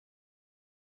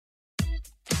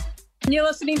and you're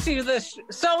listening to the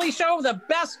Shuli Show, the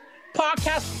best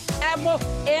podcast ever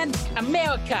in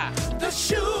America. The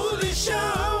Shuli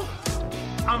Show.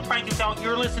 I'm Frank Adult.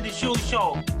 You're listening to Shuli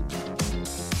Show.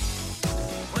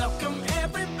 Welcome,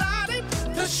 everybody.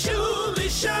 The Shuli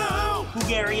Show.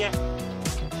 Bulgaria.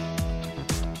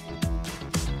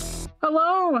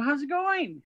 Hello, how's it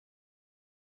going?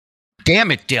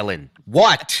 Damn it, Dylan.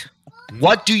 What?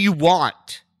 What do you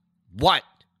want? What?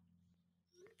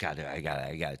 I got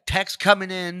a text coming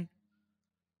in.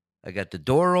 I got the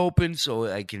door open so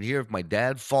I can hear if my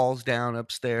dad falls down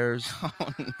upstairs. Oh,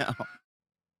 no.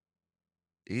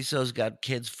 Iso's got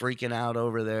kids freaking out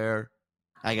over there.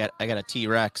 I got a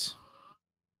T-Rex.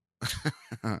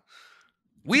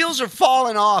 Wheels are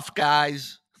falling off,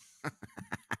 guys.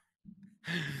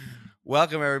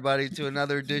 Welcome, everybody, to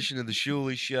another edition of the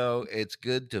Shuli Show. It's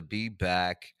good to be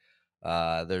back.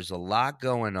 There's a lot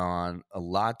going on, a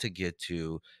lot to get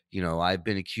to. You know, I've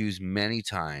been accused many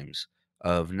times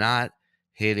of not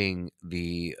hitting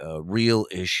the real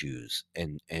issues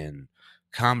and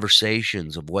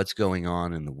conversations of what's going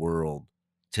on in the world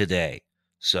today.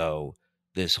 So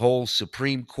this whole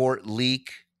Supreme Court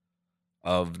leak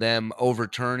of them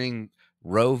overturning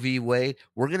Roe v. Wade,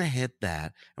 we're going to hit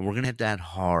that, and we're going to hit that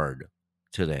hard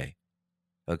today,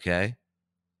 okay?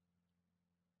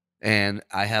 And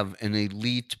I have an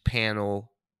elite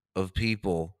panel of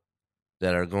people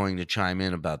that are going to chime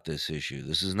in about this issue.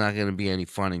 This is not going to be any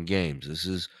fun and games. This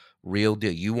is real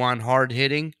deal. You want hard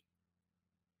hitting?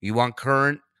 You want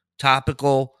current,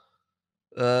 topical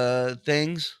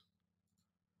things?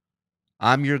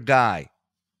 I'm your guy.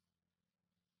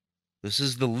 This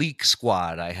is the leak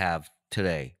squad I have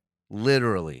today.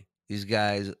 Literally, these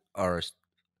guys are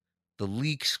the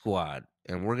leak squad,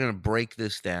 and we're going to break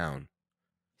this down.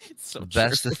 It's so The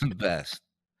best of the best.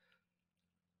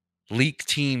 Leak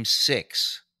Team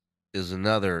 6 is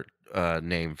another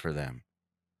name for them.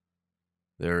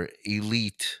 They're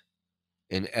elite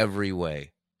in every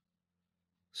way.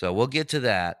 So we'll get to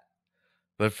that.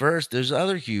 But first, there's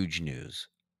other huge news.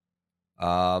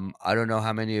 I don't know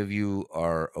how many of you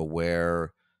are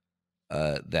aware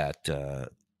that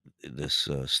this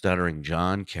Stuttering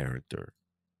John character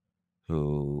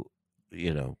who,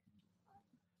 you know,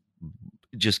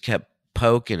 just kept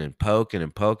poking and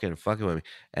fucking with me.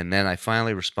 And then I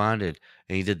finally responded,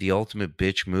 and he did the ultimate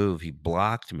bitch move. He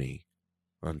blocked me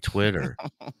on Twitter.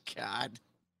 Oh, God.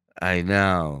 I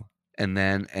know. And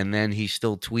then he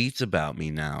still tweets about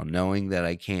me now, knowing that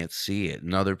I can't see it.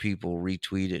 And other people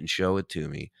retweet it and show it to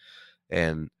me.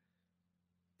 And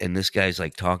this guy's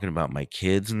like talking about my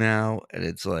kids now. And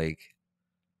it's like,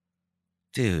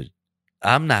 dude,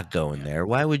 I'm not going there.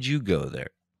 Why would you go there?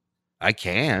 I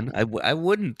can. I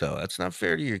wouldn't, though. That's not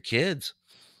fair to your kids.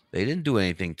 They didn't do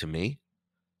anything to me.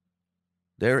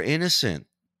 They're innocent.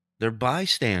 They're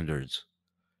bystanders.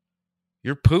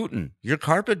 You're Putin. You're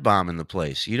carpet bombing the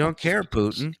place. You don't care,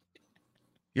 Putin.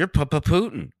 You're Papa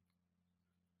Putin.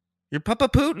 You're Papa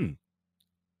Putin.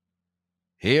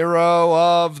 Hero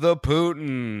of the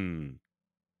Putin.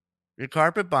 You're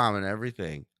carpet bombing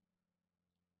everything.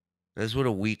 That's what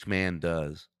a weak man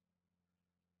does.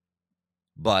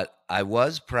 But I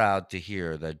was proud to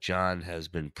hear that John has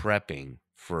been prepping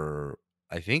for,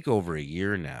 I think, over a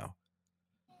year now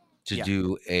to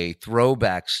do a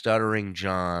throwback Stuttering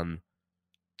John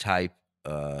type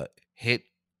hit,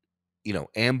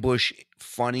 ambush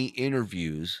funny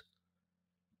interviews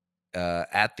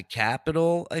at the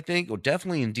Capitol, I think, or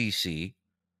definitely in DC,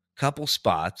 couple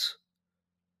spots.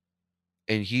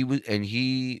 And he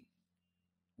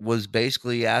was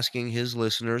basically asking his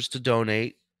listeners to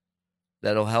donate.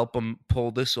 That'll help him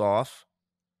pull this off.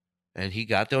 And he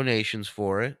got donations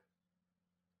for it.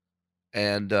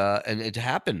 And it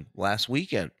happened last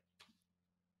weekend.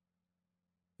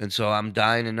 And so I'm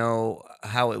dying to know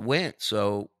how it went.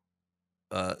 So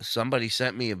somebody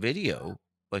sent me a video,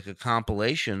 like a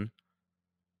compilation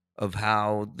of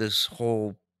how this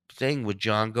whole thing with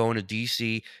John going to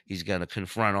D.C., he's going to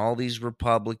confront all these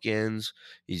Republicans.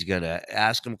 He's going to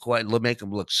ask them make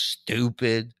them look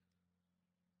stupid.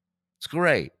 It's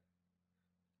great.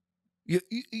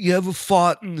 You ever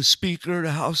fought in the Speaker of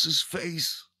the House's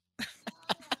face?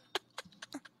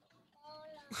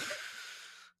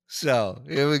 So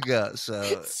here we go. So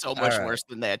It's so much worse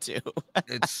than that, too.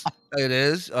 It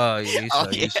is. Oh, yeah.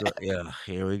 Yeah.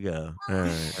 Here we go. All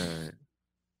right.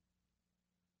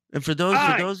 And for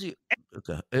those of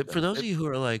you, who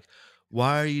are like,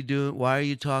 why are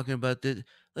you talking about this?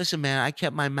 Listen, man, I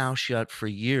kept my mouth shut for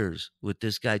years with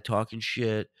this guy talking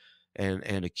shit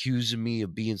and accusing me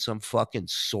of being some fucking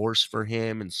source for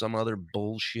him and some other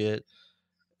bullshit.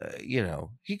 you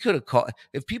know, he could have caught.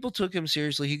 If people took him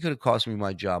seriously, he could have cost me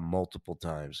my job multiple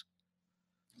times.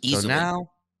 So Easily.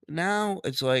 now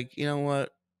it's like, you know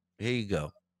what? Here you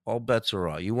go. All bets are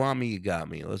off. You want me? You got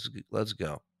me. Let's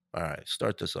go. All right,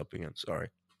 start this up again. Sorry.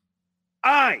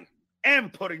 I am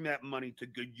putting that money to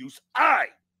good use. I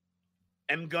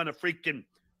am gonna freaking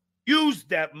use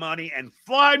that money and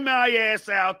fly my ass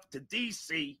out to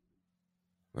DC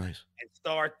Nice. and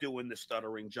start doing the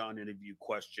Stuttering John interview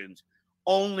questions,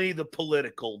 only the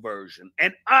political version.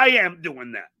 And I am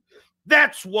doing that.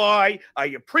 That's why I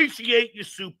appreciate your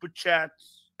super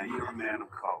chats. And you're a man of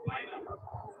color.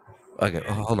 Okay,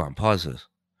 hold on. Pause this.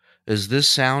 Is this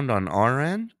sound on our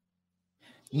end?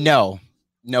 No,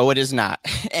 it is not.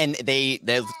 And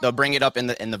they'll bring it up in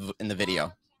the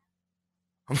video.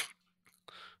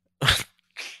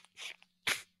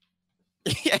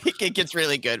 Yeah, it gets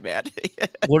really good, man.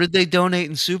 What did they donate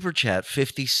in super chat?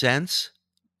 50 cents?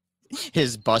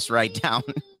 His bus ride down.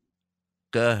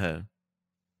 Go ahead.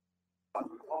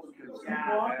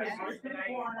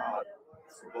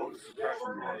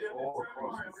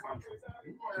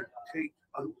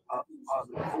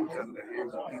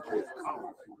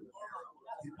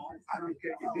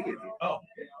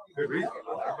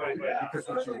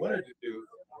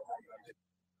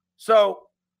 So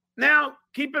now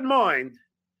keep in mind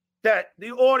that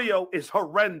the audio is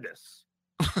horrendous.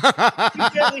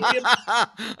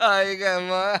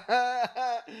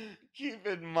 Keep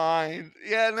in mind.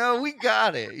 Yeah, no, we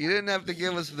got it. You didn't have to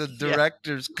give us the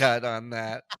director's cut on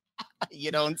that.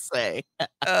 You don't say.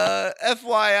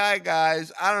 FYI,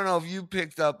 guys, I don't know if you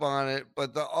picked up on it,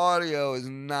 but the audio is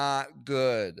not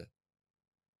good.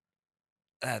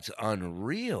 That's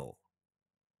unreal.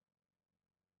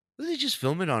 Did they just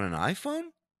film it on an iPhone?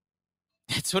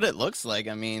 That's what it looks like.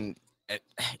 I mean,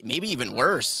 maybe even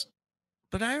worse.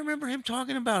 But I remember him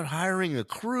talking about hiring a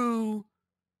crew,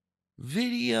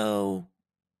 video,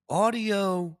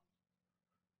 audio.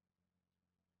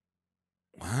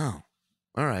 Wow.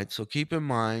 All right. So keep in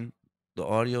mind the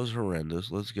audio's horrendous.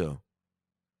 Let's go.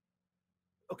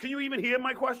 Oh, can you even hear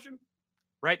my question?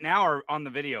 Right now or on the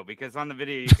video? Because on the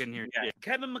video you can hear. Yeah.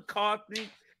 Kevin McCarthy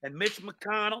and Mitch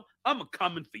McConnell, I'm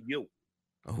coming for you.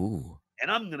 Ooh. And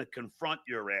I'm going to confront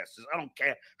your asses. I don't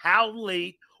care how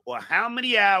late or how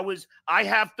many hours I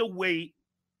have to wait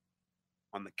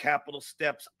on the Capitol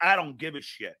steps. I don't give a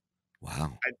shit.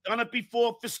 Wow. I've done it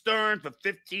before for Stern for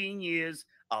 15 years.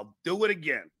 I'll do it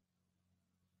again.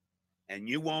 And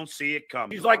you won't see it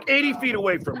coming. He's like 80 feet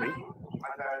away from me. Wait,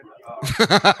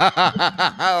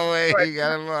 you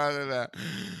got him on that.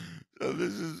 So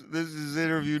this is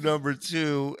interview number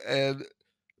 2, and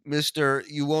Mr.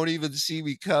 You won't even see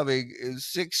me coming is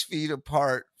 6 feet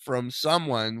apart from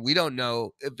someone. We don't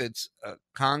know if it's a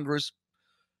congresswoman.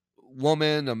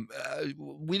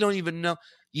 We don't even know.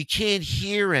 You can't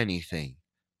hear anything.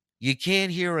 You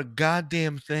can't hear a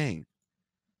goddamn thing.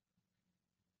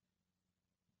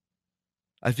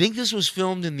 I think this was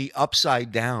filmed in the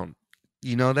Upside Down.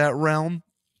 You know that realm?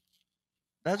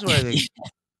 That's what I think.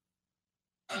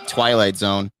 Twilight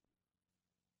Zone.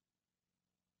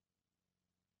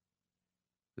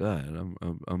 Go ahead.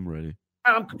 I'm ready.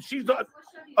 She's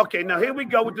okay. Now here we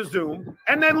go with the Zoom,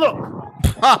 and then look.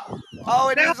 Oh,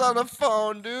 it is on the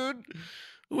phone, dude.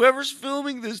 Whoever's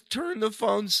filming this turned the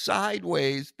phone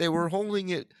sideways. They were holding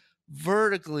it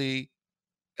vertically,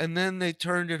 and then they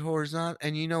turned it horizontal.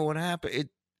 And you know what happened?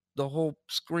 The whole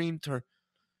screen turned.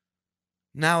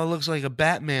 Now it looks like a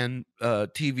Batman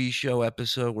TV show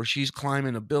episode where she's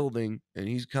climbing a building and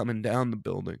he's coming down the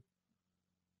building.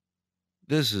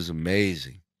 This is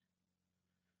amazing.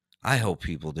 I hope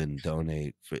people didn't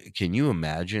donate. Can you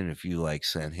imagine if you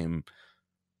sent him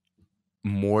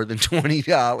more than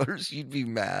 $20? You'd be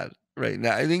mad right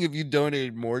now. I think if you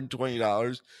donated more than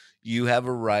 $20, you have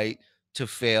a right to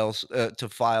file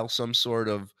some sort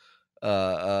of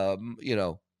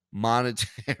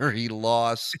monetary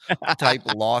loss type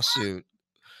lawsuit.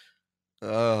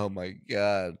 Oh my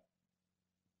God.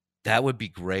 That would be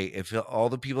great if all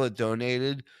the people that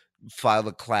donated filed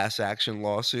a class action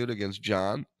lawsuit against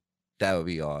John. That would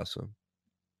be awesome.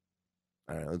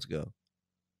 All right, let's go.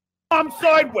 I'm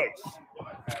sideways.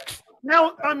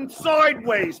 Now I'm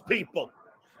sideways, people.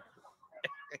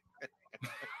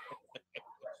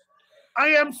 I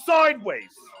am sideways.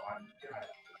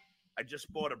 I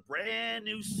just bought a brand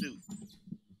new suit.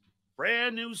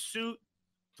 Brand new suit,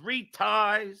 3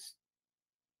 ties.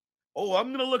 Oh, I'm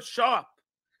going to look sharp.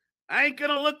 I ain't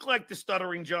going to look like the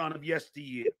Stuttering John of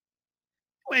yesteryear.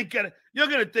 You're going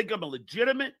to think I'm a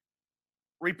legitimate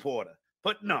reporter.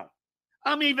 But no,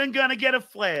 I'm even going to get a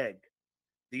flag.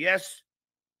 The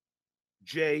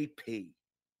SJP.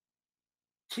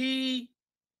 TSJP.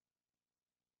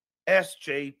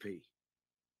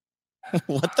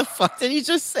 What the fuck did he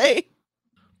just say?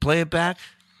 Play it back.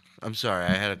 I'm sorry.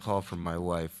 I had a call from my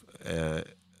wife. I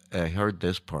heard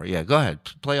this part. Yeah, go ahead.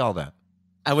 Play all that.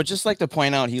 I would just like to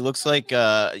point out he looks like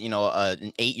an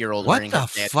 8-year-old What wearing the a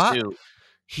fat fuck? suit.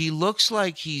 He looks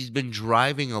like he's been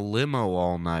driving a limo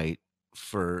all night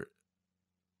and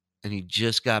he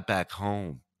just got back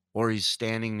home, or he's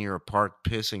standing near a park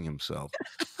pissing himself.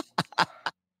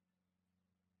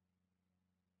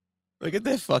 Look at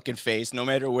that fucking face. No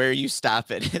matter where you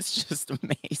stop it, it's just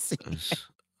amazing.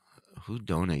 Who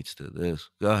donates to this?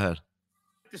 Go ahead.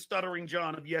 The Stuttering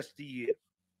John of yesteryear.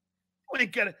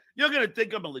 You're gonna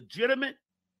think I'm a legitimate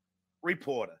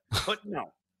reporter, but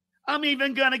no, I'm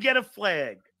even gonna get a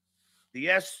flag. The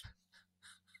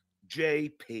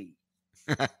SJP.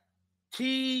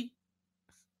 TSJP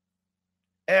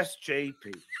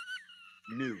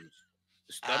News.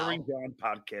 The Stuttering John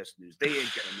podcast news. They ain't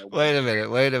gonna know.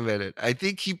 Wait a minute. I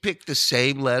think he picked the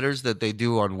same letters that they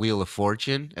do on Wheel of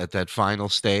Fortune at that final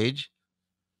stage.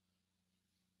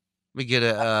 Let me get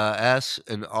a S,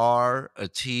 an R, a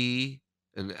T,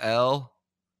 an L.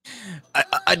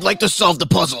 I'd like to solve the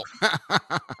puzzle.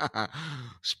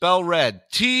 Spell red.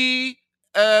 TSRL.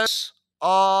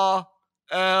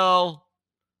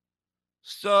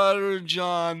 Stuttering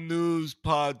John News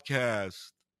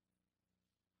Podcast.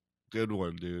 Good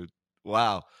one, dude.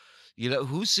 Wow. You know,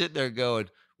 who's sitting there going,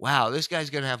 wow, this guy's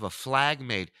going to have a flag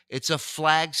made. It's a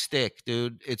flag stick,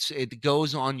 dude. It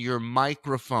goes on your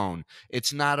microphone.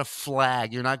 It's not a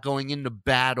flag. You're not going into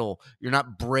battle. You're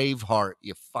not Braveheart,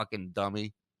 you fucking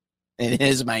dummy. It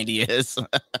is my ideas.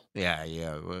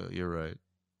 Yeah. Well, you're right.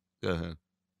 Go ahead.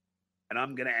 And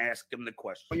I'm going to ask him the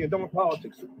question. When you're done with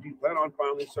politics, do you plan on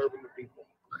finally serving the people?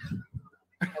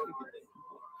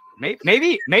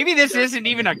 Maybe this isn't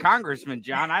even a congressman,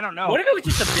 John. I don't know. What if it was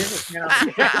just a businessman?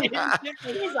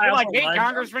 You're like, hey,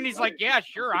 congressman. He's like, yeah,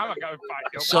 sure. I'm gonna go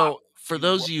fight. So, for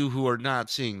those of you who are not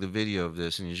seeing the video of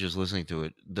this and you're just listening to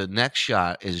it, the next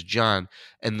shot is John,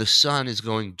 and the sun is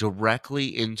going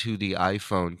directly into the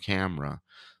iPhone camera,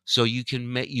 so you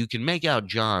can make out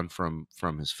John from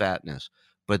his fatness,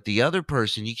 but the other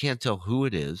person, you can't tell who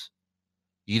it is.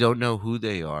 You don't know who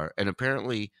they are, and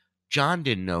apparently John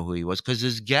didn't know who he was because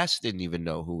his guests didn't even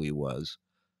know who he was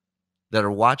that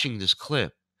are watching this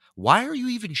clip. Why are you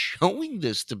even showing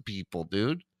this to people,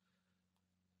 dude?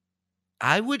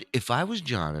 I would, if I was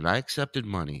John and I accepted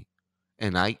money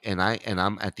and I'm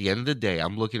at the end of the day,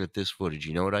 I'm looking at this footage.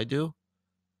 You know what I do?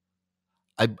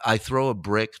 I throw a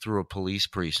brick through a police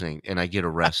precinct and I get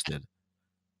arrested.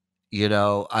 You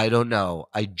know, I don't know.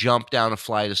 I jump down a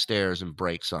flight of stairs and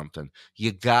break something.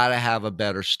 You got to have a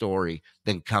better story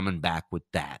than coming back with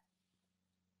that.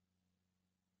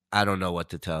 I don't know what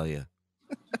to tell you.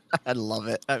 I love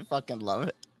it. I fucking love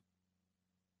it.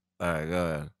 All right, go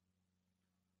ahead.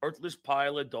 Worthless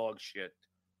pile of dog shit.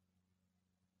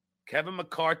 Kevin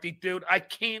McCarthy, dude, I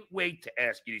can't wait to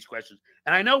ask you these questions.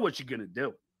 And I know what you're going to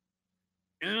do.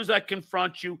 As soon as I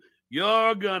confront you,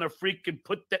 you're going to freaking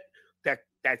put that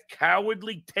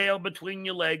cowardly tail between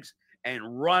your legs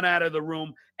and run out of the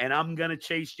room, and I'm going to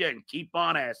chase you and keep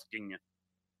on asking you.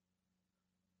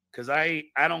 Because I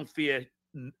don't fear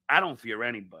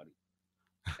anybody.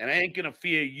 And I ain't going to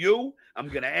fear you. I'm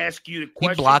going to ask you the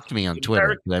questions. He blocked me on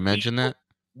Twitter. Did I mention that?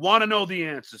 Want to know the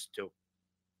answers to.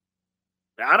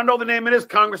 Now, I don't know the name of this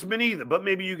congressman either, but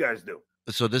maybe you guys do.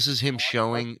 So this is him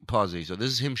showing, pause these. So this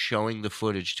is him showing the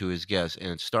footage to his guests, and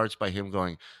it starts by him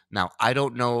going, now, I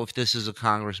don't know if this is a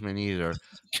congressman either,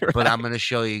 but I'm going to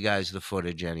show you guys the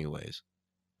footage anyways.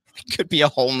 It could be a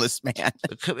homeless man.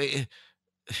 It could be.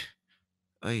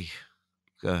 Hey,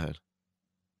 go ahead.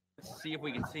 Let's see if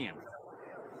we can see him.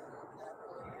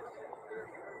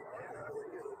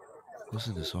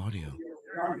 Listen to this audio.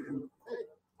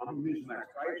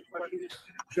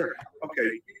 Sure.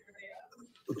 Okay.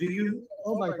 Do you?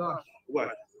 Oh my gosh.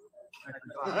 What?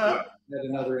 Had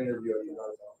another interview.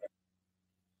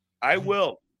 I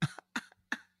will.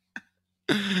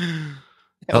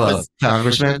 Hello,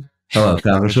 Congressman. Hello,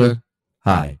 Congressman.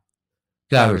 Hi,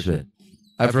 Congressman.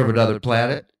 I'm from another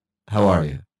planet. How are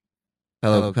you?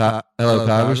 Hello, hello,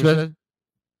 Congressman.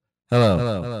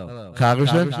 Hello,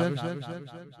 Congressman.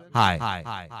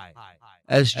 Hi.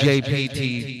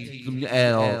 SJPTL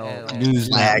News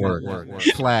Network.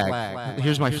 Flag.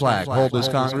 Here's my flag. Hold this,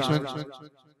 Congressman.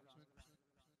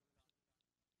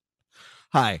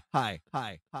 Hi.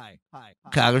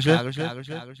 Congressman.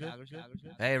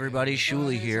 Hey, everybody.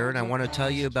 Shuli here, and I want to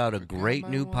tell you about a great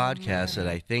new podcast that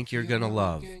I think you're going to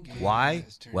love. Why?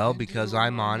 Well, because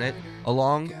I'm on it,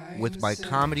 along with my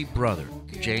comedy brother,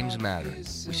 James Matter.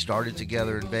 We started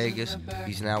together in Vegas.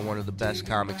 He's now one of the best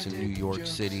comics in New York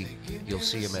City. You'll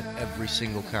see him at every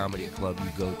single comedy club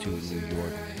you go to in New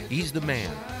York. He's the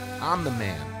man. I'm the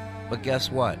man. But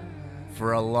guess what?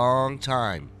 For a long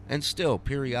time, and still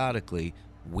periodically,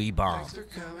 we bomb.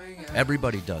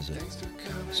 Everybody does it.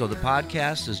 So the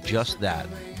podcast is just that,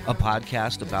 a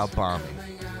podcast about bombing.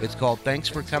 It's called Thanks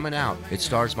for Coming Out. It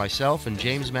stars myself and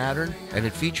James Mattern, and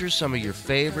it features some of your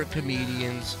favorite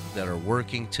comedians that are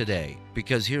working today.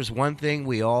 Because here's one thing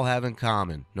we all have in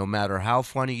common. No matter how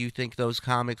funny you think those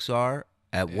comics are,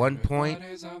 at one point,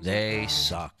 they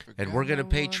suck. And we're going to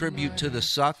pay tribute to the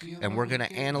suck, and we're going to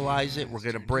analyze it, we're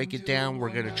going to break it down,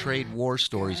 we're going to trade war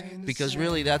stories, because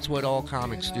really that's what all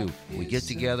comics do. We get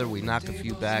together, we knock a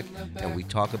few back, and we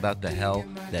talk about the hell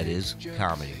that is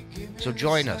comedy. So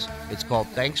join us. It's called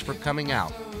Thanks for Coming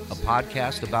Out, a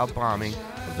podcast about bombing,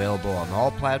 available on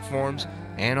all platforms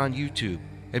and on YouTube.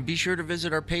 And be sure to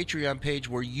visit our Patreon page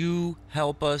where you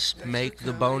help us make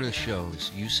the bonus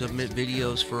shows. You submit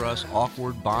videos for us,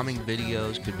 awkward bombing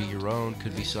videos, could be your own,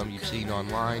 could be some you've seen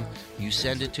online. You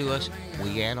send it to us,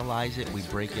 we analyze it, we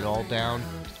break it all down,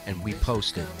 and we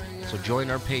post it. So join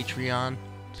our Patreon,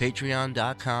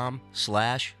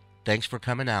 patreon.com/thanks for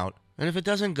coming out. And if it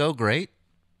doesn't go great,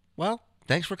 well,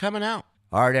 thanks for coming out.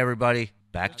 All right, everybody,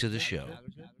 back to the show.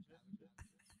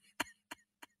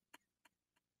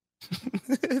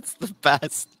 It's the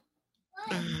best.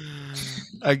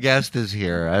 Our guest is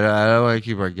here. I don't want to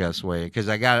keep our guest waiting because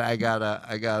I got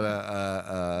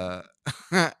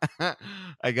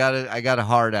a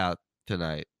hard out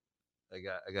tonight. I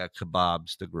got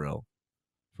kebabs to grill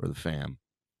for the fam.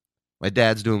 My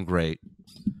dad's doing great.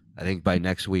 I think by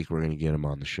next week we're gonna get him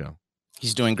on the show.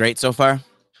 He's doing great so far.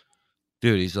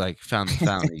 Dude, he's like found the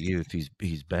fountain of youth.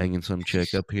 He's banging some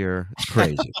chick up here. It's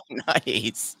crazy. Nice.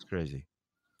 It's crazy.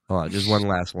 Hold on, just one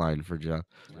last line for John.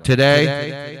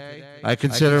 Today, I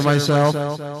consider myself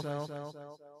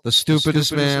the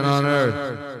stupidest man on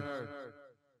earth.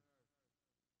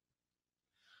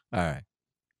 All right.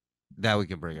 Now we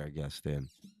can bring our guest in.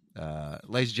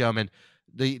 Ladies and gentlemen,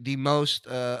 the most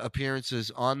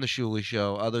appearances on the Shuli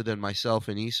Show, other than myself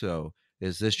and Iso,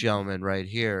 is this gentleman right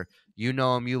here. You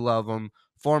know him, you love him,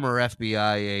 former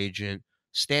FBI agent,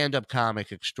 stand-up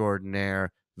comic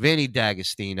extraordinaire, Vinny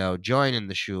D'Agostino, joining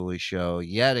the Shuli Show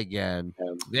yet again.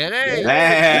 Vinny!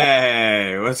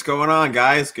 Hey, what's going on,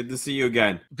 guys? Good to see you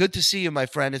again. Good to see you, my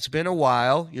friend. It's been a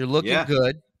while. You're looking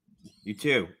good. You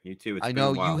too. It's I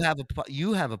know you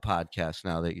have a podcast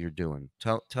now that you're doing.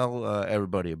 Tell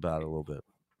everybody about it a little bit.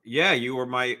 Yeah, you were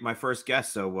my first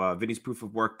guest. So Vinny's Proof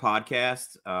of Work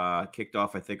podcast kicked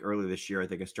off, I think, early this year. I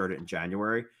think I started in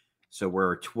January. So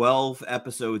we're 12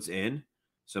 episodes in.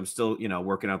 So I'm still,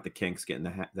 working out the kinks, getting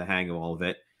the hang of all of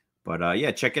it. But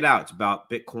yeah, check it out. It's about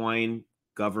Bitcoin,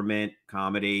 government,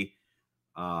 comedy.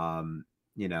 It's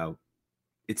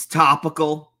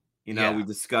topical. We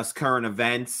discuss current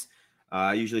events.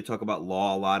 I usually talk about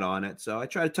law a lot on it. So I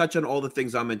try to touch on all the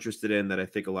things I'm interested in that I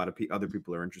think a lot of other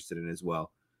people are interested in as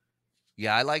well.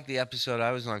 Yeah, I like the episode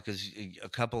I was on because a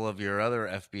couple of your other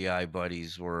FBI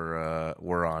buddies were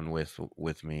on with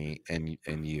me and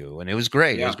you, and it was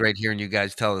great. Yeah. It was great hearing you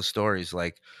guys tell the stories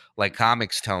like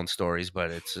comics telling stories, but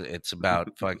it's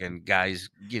about fucking guys,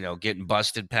 getting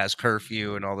busted past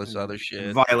curfew and all this other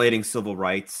shit, violating civil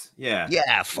rights. Yeah,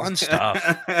 fun stuff.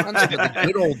 The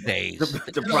good old days,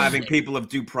 depriving people of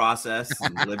due process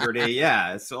and liberty.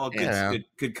 Yeah, it's all good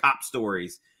cop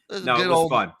stories. No, it was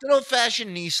fun. Good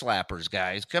old-fashioned knee slappers,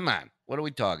 guys. Come on. What are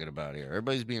we talking about here?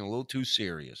 Everybody's being a little too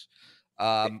serious.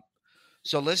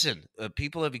 So listen,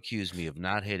 people have accused me of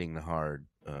not hitting the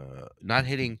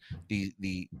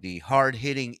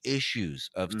hard-hitting issues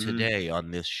of today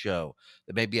on this show.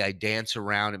 That maybe I dance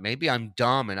around it. Maybe I'm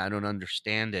dumb and I don't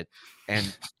understand it.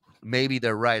 And maybe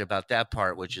they're right about that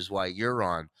part, which is why you're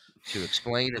on, to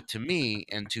explain it to me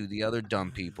and to the other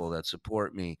dumb people that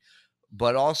support me.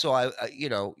 But also, I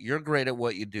you're great at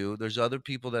what you do. There's other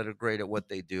people that are great at what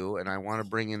they do, and I want to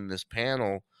bring in this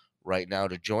panel right now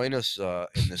to join us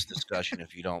in this discussion,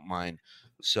 if you don't mind.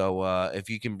 So if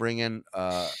you can bring in,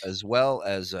 as well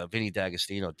as Vinny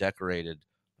D'Agostino, decorated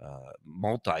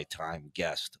multi-time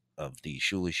guest of the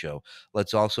Shuli Show.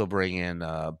 Let's also bring in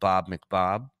Bob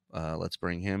McBob. Let's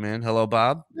bring him in. Hello,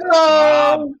 Bob. Hello.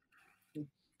 Bob.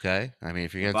 Okay. I mean,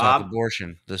 if you're going to talk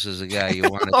abortion, this is the guy you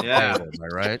want to yeah. Am I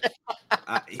right?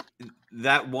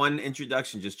 That one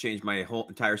introduction just changed my whole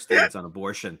entire stance on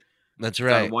abortion. That's Done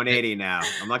right. 180 now.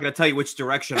 I'm not going to tell you which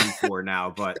direction I'm for now,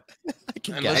 but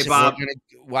And Hey, listen, Bob.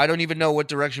 I don't even know what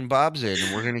direction Bob's in,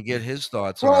 and we're gonna get his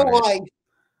thoughts Pro on it. life.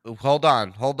 Hold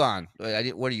on.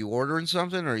 What are you ordering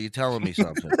something, or are you telling me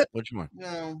something? Which one?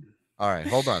 No. All right,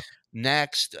 hold on.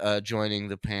 Next, joining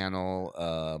the panel,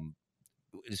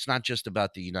 it's not just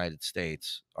about the United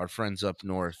States. Our friends up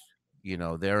north,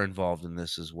 they're involved in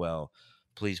this as well.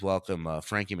 Please welcome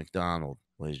Frankie McDonald,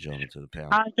 ladies and gentlemen, to the panel.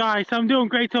 Hi guys, I'm doing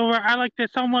great so far. I'd like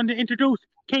someone to introduce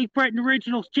Cape Breton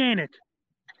Originals, Janet.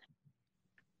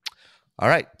 All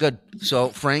right, good. So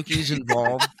Frankie's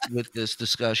involved with this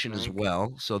discussion as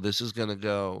well. So this is going to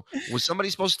go. Was somebody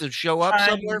supposed to show up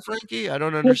somewhere, Frankie? I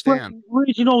don't understand. Cape Breton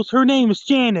Originals, her name is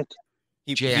Janet.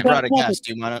 He Janet. brought a guest.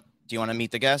 Do you want to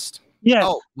meet the guest? Yes.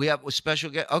 Oh, we have a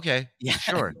special guest. Okay, Yeah.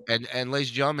 sure. And ladies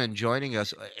and gentlemen, joining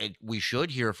us, we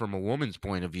should hear from a woman's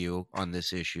point of view on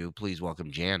this issue. Please welcome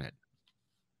Janet.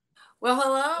 Well,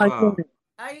 hello. Hi, Janet.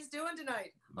 How you doing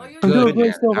tonight? Oh, you're I'm doing Good. great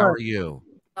Janet. so How far. are you?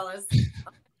 fellas.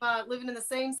 Living in the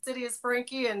same city as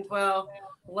Frankie, and well,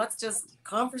 let's just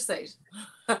conversate.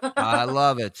 I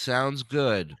love it. Sounds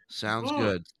good. Sounds Mm.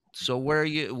 good. So where are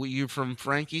you? Were you from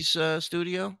Frankie's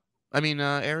studio?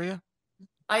 Area?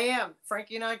 I am.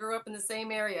 Frankie and I grew up in the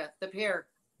same area, the pier.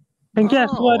 And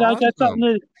guess Oh, what? I got awesome.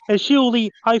 something to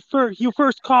Shuli. You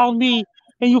first called me,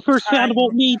 and you first found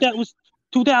about me. That was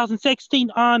 2016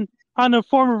 on a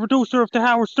former producer of the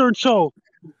Howard Stern show.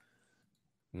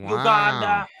 Wow.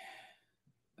 Uganda.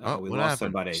 Oh, we what lost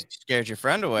happened? somebody. Scared your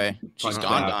friend away. She's Punch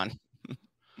gone, out. gone.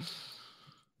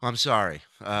 I'm sorry.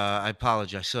 I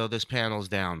apologize. So this panel's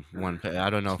down one.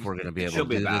 I don't know if we're going to be able She'll to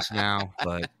be do back. this now,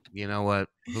 but you know what?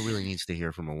 Who really needs to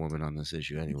hear from a woman on this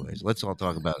issue, anyways? Let's all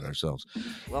talk about it ourselves.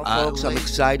 Well, folks, I'm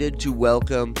excited to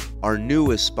welcome our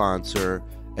newest sponsor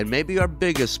and maybe our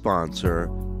biggest sponsor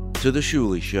to the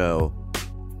Shuli Show,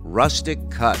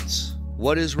 Rustic Cuts.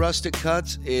 What is Rustic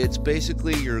Cuts? It's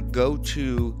basically your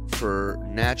go-to for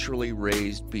naturally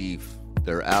raised beef.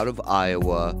 They're out of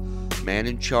Iowa. Man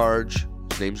in charge,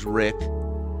 his name's Rick.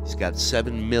 He's got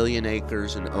 7 million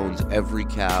acres and owns every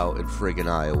cow in friggin'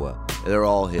 Iowa. They're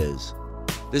all his.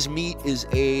 This meat is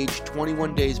aged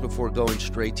 21 days before going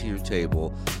straight to your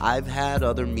table. I've had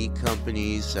other meat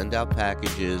companies send out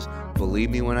packages. Believe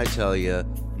me when I tell you,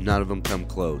 none of them come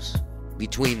close.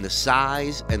 Between the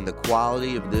size and the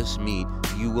quality of this meat,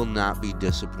 you will not be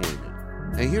disappointed.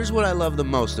 And here's what I love the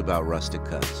most about Rustic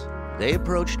Cuts. They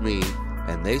approached me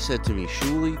and they said to me,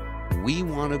 Shuli, we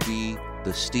want to be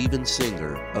the Steven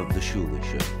Singer of the Shuli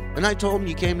Show. And I told them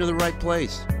you came to the right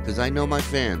place, because I know my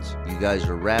fans. You guys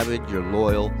are rabid, you're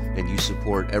loyal, and you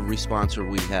support every sponsor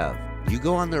we have. You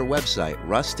go on their website,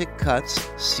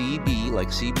 rusticcutscb, like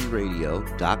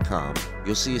cbradio.com.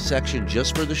 You'll see a section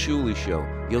just for the Shuli Show.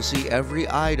 You'll see every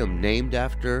item named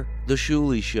after the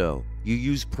Shuli Show. You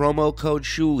use promo code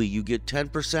Shuli, you get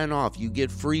 10% off, you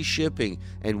get free shipping,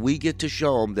 and we get to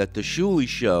show them that the Shuli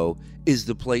Show is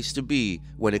the place to be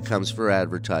when it comes for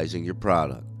advertising your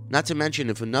product. Not to mention,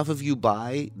 if enough of you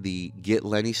buy the Get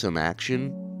Lenny Some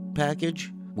Action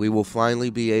package, we will finally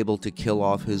be able to kill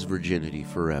off his virginity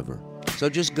forever. So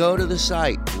just go to the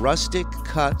site,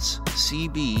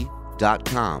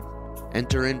 rusticcutscb.com.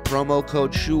 Enter in promo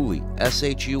code Shuli,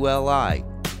 S-H-U-L-I.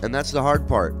 And that's the hard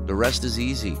part. The rest is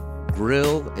easy.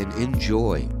 Grill and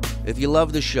enjoy. If you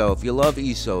love the show, if you love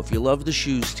ESO, if you love the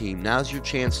Shoes team, now's your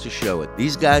chance to show it.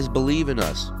 These guys believe in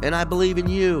us, and I believe in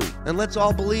you. And let's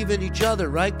all believe in each other,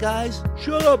 right, guys?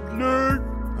 Shut up, nerd!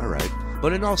 All right.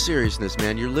 But in all seriousness,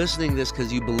 man, you're listening to this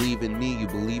because you believe in me, you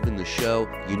believe in the show.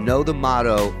 You know the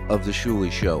motto of the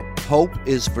Shuli Show. Hope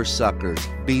is for suckers.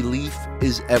 Belief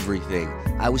is everything.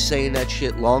 I was saying that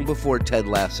shit long before Ted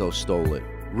Lasso stole it.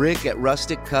 Rick at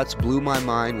Rustic Cuts blew my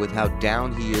mind with how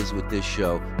down he is with this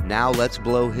show. Now let's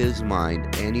blow his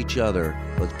mind and each other.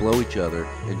 Let's blow each other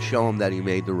and show him that he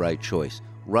made the right choice.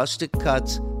 Rustic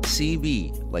Cuts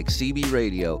CB, like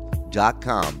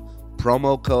cbradio.com.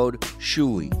 Promo code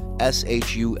Shuli,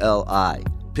 S-H-U-L-I.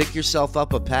 Pick yourself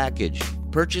up a package.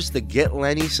 Purchase the Get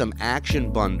Lenny Some Action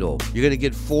bundle. You're going to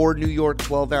get 4 New York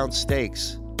 12-ounce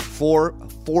steaks, 4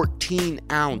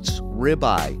 14-ounce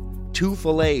ribeye, 2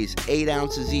 fillets, 8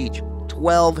 ounces each,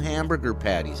 12 hamburger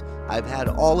patties. I've had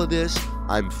all of this.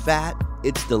 I'm fat.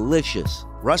 It's delicious.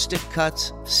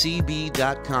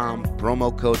 RusticCutsCB.com.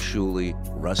 Promo code Shuli.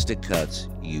 Rustic Cuts,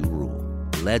 you rule.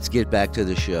 Let's get back to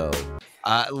the show.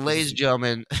 Ladies and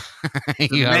gentlemen,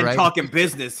 Some men talking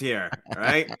business here, all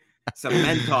right? Some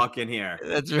men talking here.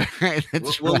 That's right.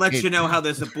 We'll let you know how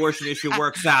this abortion issue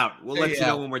works out. We'll let you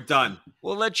know when we're done.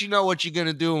 We'll let you know what you're going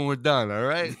to do when we're done, all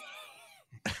right?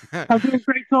 I'm doing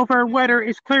great so far. Weather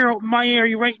is clear in my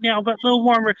area right now, but a little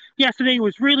warmer. Yesterday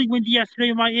was really windy yesterday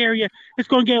in my area. It's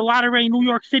going to get a lot of rain. New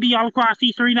York City, all across the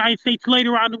eastern United States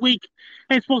later on the week.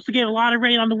 And it's supposed to get a lot of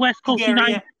rain on the west coast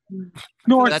United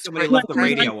North. That's somebody great. left the Western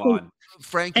radio United States. on.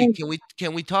 Frankie, And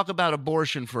can we talk about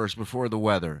abortion first before the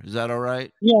weather? Is that all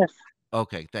right? yes,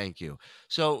 Okay, thank you.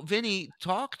 So, Vinny,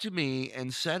 talk to me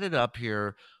and set it up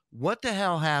here. What the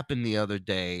hell happened the other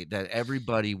day that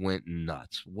everybody went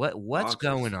nuts? What's Bonkers.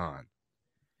 going on?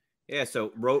 Yeah,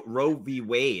 so Roe v.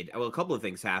 Wade. Well, a couple of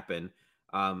things happened.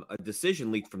 A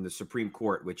decision leaked from the Supreme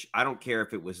Court, which I don't care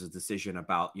if it was a decision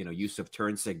about use of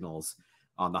turn signals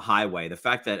on the highway. The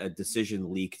fact that a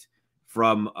decision leaked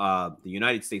from the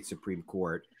United States Supreme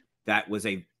Court that was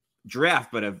a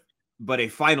draft, but a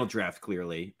final draft.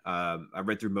 Clearly, I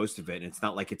read through most of it, and it's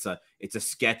not like it's a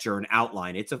sketch or an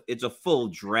outline. It's a full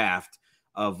draft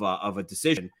of a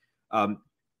decision.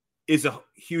 Is a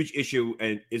huge issue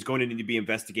and is going to need to be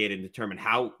investigated and determined.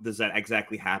 How does that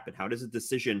exactly happen? How does a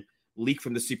decision leak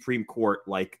from the Supreme Court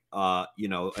like an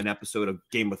episode of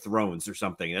Game of Thrones or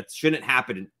something? That shouldn't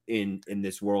happen in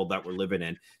this world that we're living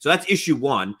in. So that's issue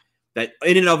one. That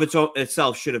in and of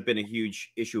itself should have been a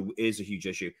huge issue, is a huge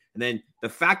issue. And then the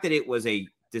fact that it was a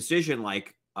decision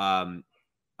like a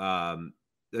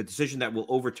decision that will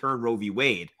overturn Roe v.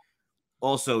 Wade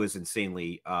also is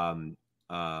insanely that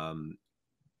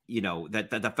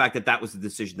the fact that was the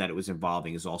decision that it was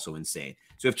involving is also insane.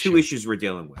 So we have two issues we're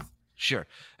dealing with. Sure.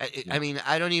 I mean,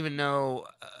 I don't even know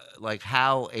like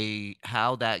how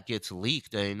that gets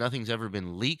leaked. I mean, nothing's ever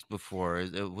been leaked before.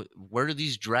 Where do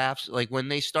these drafts, like when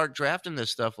they start drafting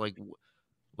this stuff, like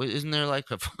isn't there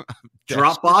like a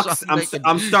Dropbox?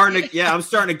 I'm starting to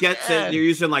get Yeah. they're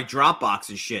using like Dropbox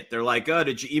and shit. They're like, oh,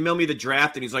 did you email me the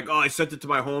draft? And he's like, oh, I sent it to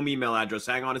my home email address.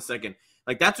 Hang on a second.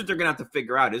 Like that's what they're gonna have to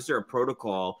figure out. Is there a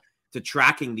protocol to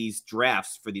tracking these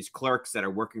drafts for these clerks that are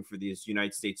working for these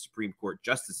United States Supreme Court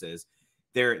justices?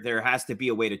 There has to be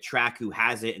a way to track who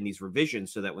has it in these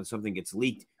revisions so that when something gets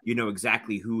leaked, you know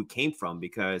exactly who it came from,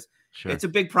 because it's a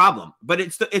big problem. But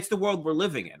it's the world we're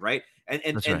living in, right?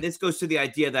 And this goes to the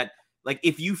idea that like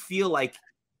if you feel like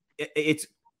it's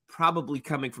probably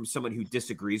coming from someone who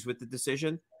disagrees with the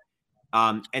decision.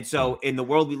 And so in the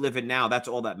world we live in now, that's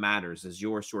all that matters is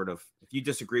your sort of, if you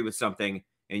disagree with something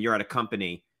and you're at a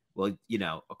company, well,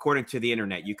 according to the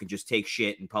internet, you can just take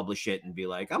shit and publish it and be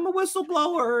like, I'm a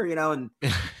whistleblower,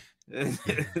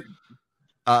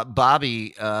 and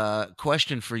Bobby,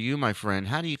 question for you, my friend.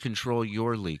 How do you control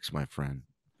your leaks, my friend,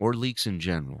 or leaks in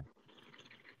general?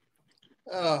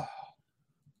 I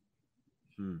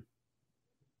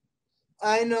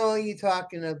know what you're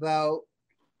talking about.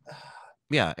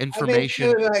 Yeah, I information.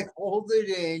 make sure I hold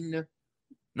it in.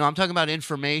 No, I'm talking about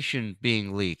information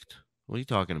being leaked. What are you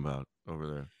talking about over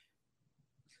there?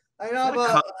 I know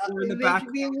about information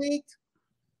being leaked.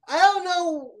 I don't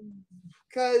know,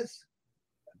 because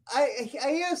I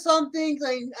hear some things,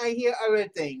 I hear other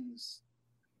things.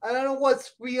 I don't know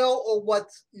what's real or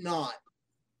what's not.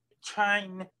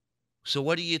 China. So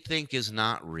what do you think is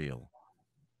not real?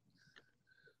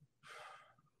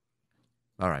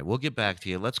 All right, we'll get back to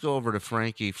you. Let's go over to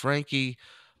Frankie. Frankie,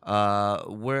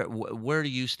 where do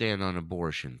you stand on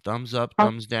abortion? Thumbs up,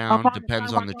 thumbs down,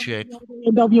 depends on the chick.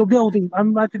 AMW building.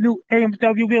 I'm at the new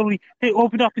AMW building. They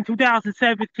opened up in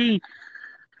 2017,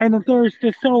 and then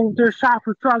there's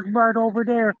Shopper Truck Mart over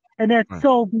there, and that's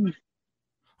Sobeys.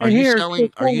 Are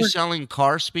you selling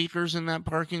car speakers in that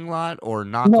parking lot or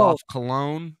knockoff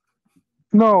cologne?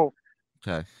 No.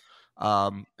 Okay.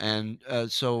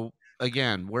 So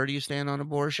again, where do you stand on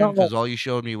abortion? Because all you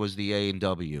showed me was the A and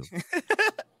W.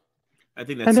 I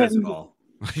think that says it all.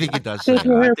 I think it does say it.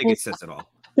 I think it says it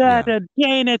all.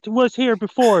 Janet was here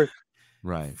before.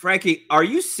 Right. Frankie, are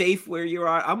you safe where you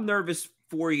are? I'm nervous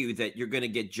for you that you're going to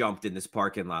get jumped in this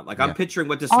parking lot. Like I'm picturing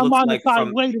what this looks like.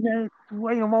 Wait a minute.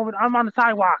 Wait a moment. I'm on the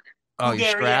sidewalk. Oh, you're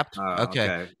strapped?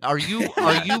 Okay. Are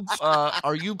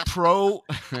you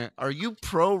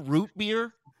pro root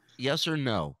beer? Yes or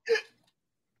no?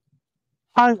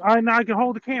 I can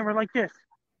hold the camera like this.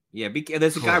 Yeah,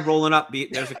 there's a guy rolling up.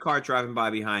 There's a car driving by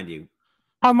behind you.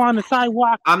 I'm on the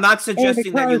sidewalk. I'm not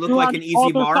suggesting that you look like an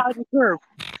easy mark.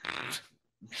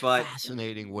 But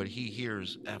fascinating what he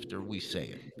hears after we say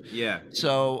it. Yeah.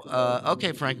 So,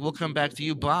 okay, Frank, we'll come back to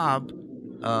you. Bob,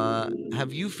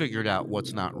 have you figured out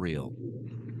what's not real?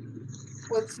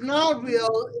 What's not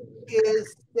real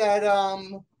is that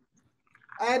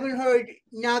I haven't heard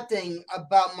nothing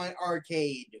about my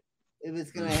arcade, if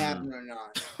it's going to happen or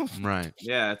not. Right.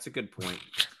 Yeah, that's a good point.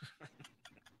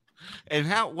 And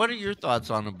what are your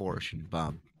thoughts on abortion,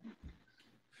 Bob?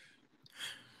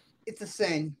 It's a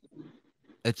sin.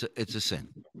 It's a sin.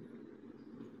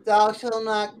 Thou shalt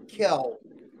not kill.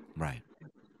 Right.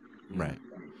 Right.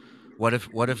 What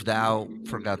if thou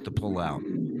forgot to pull out?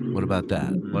 What about that?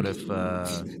 What if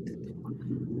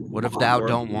thou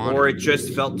don't want or it? it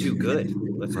just felt too good?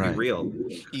 Let's be Right. real.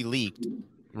 He leaked.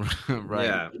 Right.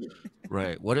 Yeah.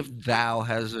 Right. What if thou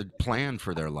has a plan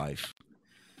for their life?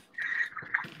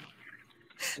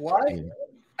 What? Yeah.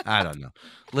 I don't know.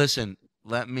 Listen,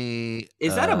 let me.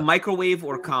 Is that a microwave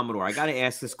or Commodore? I got to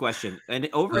ask this question. And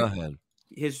Go over ahead.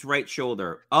 his right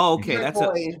shoulder. Oh, okay.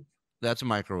 That's a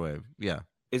microwave. Yeah.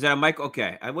 Is that a mic?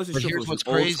 Okay. I wasn't But sure if it here's was what's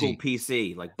an old school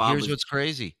crazy. PC. Like Bob Here's was. what's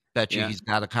crazy. Bet you Yeah. he's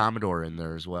got a Commodore in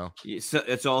there as well. So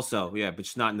it's also, yeah, but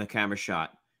it's not in the camera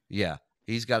shot. Yeah.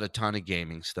 He's got a ton of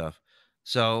gaming stuff.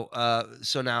 So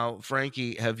now,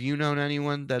 Frankie, have you known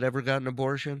anyone that ever got an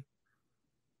abortion?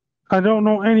 I don't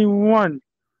know anyone.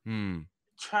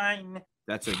 Trying.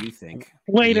 That's what you think.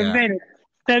 Wait a minute.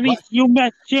 That means you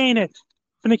met Janet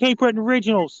from the Cape Breton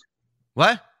Originals.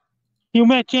 What? You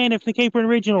met Janet from the Cape Breton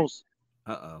Originals.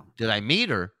 Uh-oh. Did I meet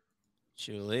her?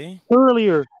 Shuli?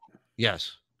 Earlier.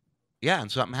 Yes. Yeah,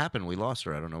 and something happened. We lost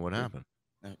her. I don't know what happened.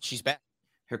 She's back.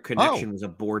 Her connection was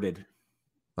aborted.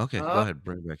 Okay, go ahead.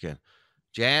 Bring her back in.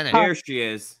 Janet. There she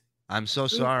is. I'm so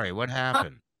sorry. What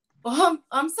happened? Well,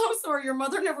 I'm so sorry. Your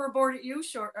mother never aborted you,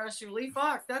 Shuli.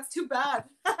 Fuck, that's too bad.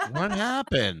 What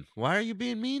happened? Why are you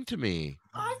being mean to me?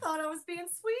 I thought I was being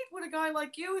sweet with a guy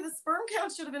like you. The sperm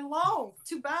count should have been low.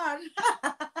 Too bad.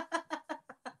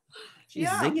 She's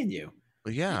zinging you.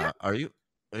 Yeah. Are you?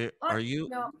 Are you?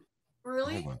 No,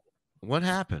 really? What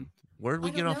happened? Where did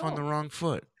we get off on the wrong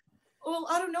foot? Well,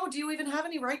 I don't know. Do you even have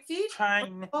any right feet?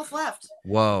 Both left.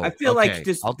 Whoa. I feel like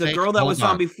the girl that was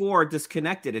on me. before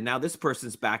disconnected, and now this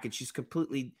person's back, and she's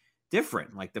completely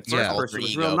different. Like the first person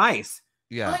was ego. real nice.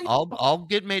 Yeah, I'll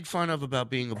get made fun of about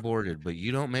being aborted, but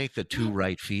you don't make the 2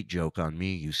 right feet joke on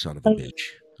me, you son of a bitch.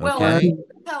 Okay? Well,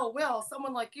 hell will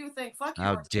someone like you think, fuck you.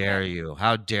 How dare you?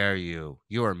 How dare you?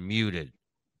 You are muted.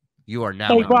 You are now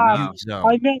Hey, in the Bob, mute zone.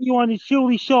 I met you on the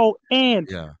Shuli show, and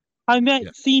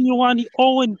seen you on the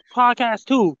Owen podcast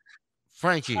too.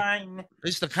 Frankie,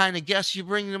 this is the kind of guests you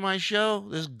bring to my show?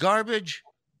 This garbage?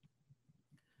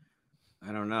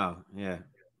 I don't know. Yeah.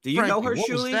 Do you Frankie, know her, what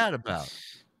Shuli? was that about?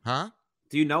 Huh?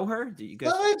 Do you know her? Do you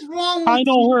guys? What's wrong with I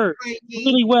know you, her Frankie?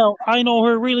 really well. I know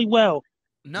her really well.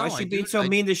 No, Why is she being so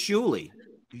mean to Shuli?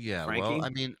 Yeah, Frankie? well, I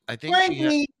mean, I think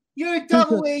Frankie, you're a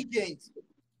double agent.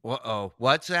 Uh-oh.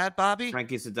 What's that, Bobby?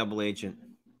 Frankie's a double agent.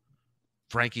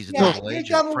 Frankie's a Yeah, double you're agent.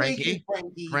 double Frankie? agent,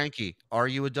 Frankie. Frankie, are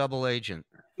you a double agent?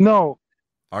 No.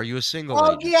 Are you a single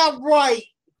Oh, agent? yeah, right.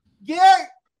 Yeah.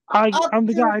 I'm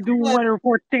the guy doing weather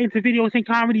reports, dance videos, and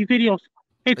comedy videos.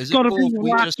 It's Is it gonna cool be if we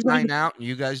lots just of sign out and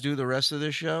you guys do the rest of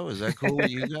this show? Is that cool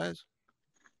with you guys?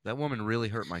 That woman really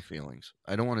hurt my feelings.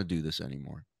 I don't want to do this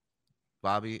anymore.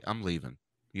 Bobby, I'm leaving.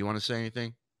 You want to say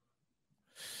anything?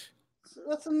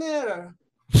 What's the matter?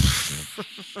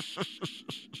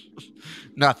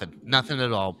 Nothing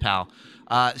at all, pal.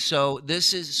 So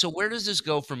where does this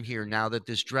go from here now that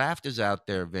this draft is out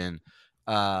there, Vin?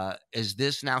 Is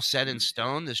this now set in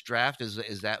stone? This draft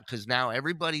is that because now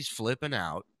everybody's flipping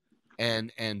out,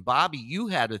 and Bobby, you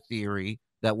had a theory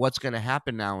that what's going to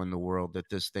happen now in the world that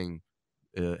this thing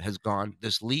has gone,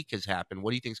 this leak has happened.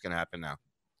 What do you think is going to happen now?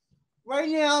 Right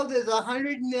now, there's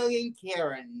 100 million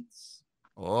Karens.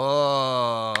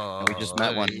 Oh, we just met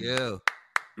look one. at you.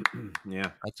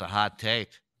 Yeah, that's a hot take.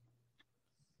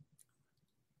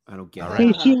 I don't get Hey,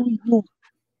 it. Shuli,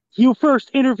 you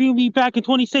first interviewed me back in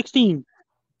 2016.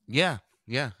 Yeah,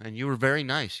 and you were very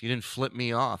nice. You didn't flip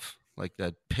me off like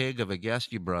that pig of a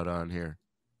guest you brought on here.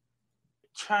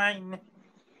 Trying.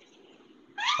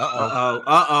 Uh-oh.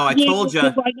 I told you.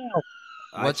 Right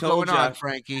now. What's going on,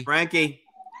 Frankie? Frankie.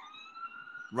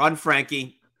 Run,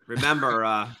 Frankie.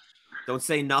 Remember, don't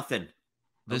say nothing.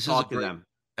 Don't talk to them.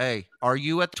 Hey, are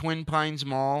you at Twin Pines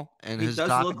Mall and He has does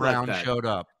Doc look like Brown that. showed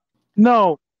up?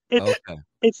 No, it's Okay.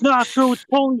 it's not true. It's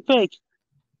totally fake.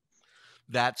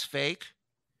 That's fake?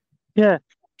 Yeah.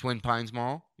 Twin Pines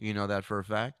Mall? You know that for a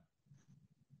fact?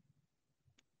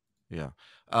 Yeah.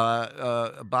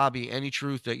 Bobby, any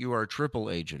truth that you are a triple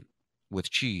agent with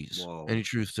cheese? Whoa. Any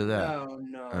truth to that?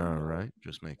 No. All right.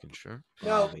 Just making sure.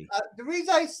 No, Bobby. the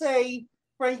reason I say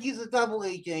Frankie's a double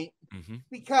agent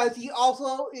because he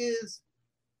also is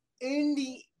in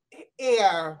the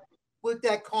air with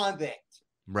that convict.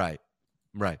 Right.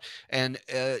 And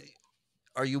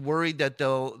are you worried that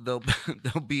there'll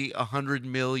be 100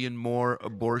 million more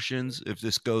abortions if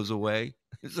this goes away?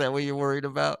 Is that what you're worried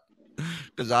about?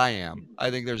 Because I am.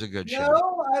 I think there's a good chance.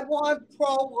 No, I want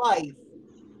pro-life.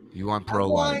 You want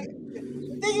pro-life?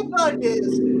 The thing about it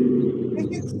is, they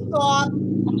can stop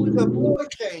with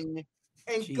abortion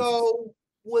and Jesus. go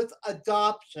with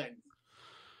adoption.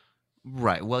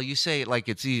 Right. Well, you say it like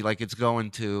it's easy, like it's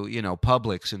going to,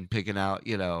 Publix and picking out,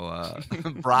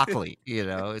 broccoli.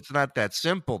 It's not that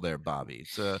simple there, Bobby.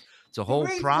 It's a whole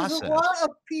There's a process. lot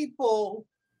of people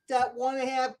that want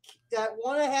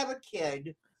to have a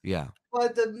kid. Yeah.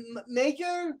 But the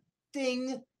major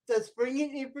thing that's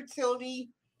bringing infertility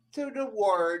to the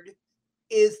world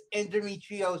is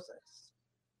endometriosis.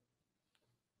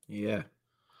 Yeah.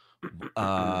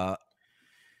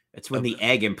 It's when the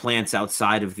egg implants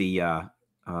outside of the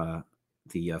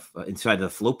inside the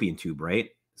fallopian tube, right?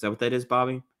 Is that what that is,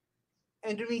 Bobby?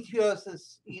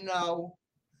 Endometriosis,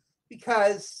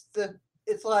 because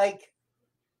it's like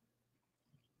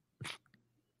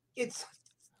it's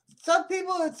some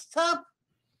people it's tough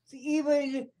to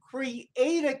even create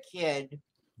a kid.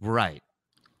 Right.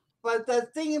 But the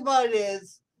thing about it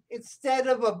is, instead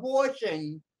of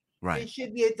abortion, Right. it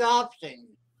should be adoption.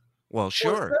 Well,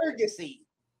 sure. Or surrogacy.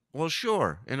 Well,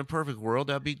 sure. In a perfect world,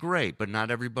 that'd be great. But not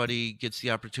everybody gets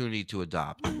the opportunity to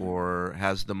adopt or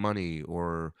has the money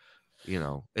or,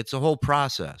 it's a whole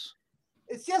process.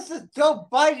 It's just that Joe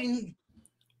Biden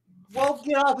won't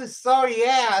get off his sorry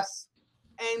ass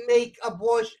and make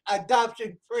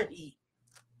adoption free.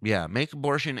 Yeah, make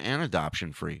abortion and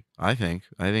adoption free. I think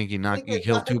you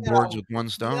killed two birds with one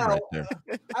stone right there.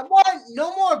 I want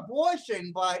no more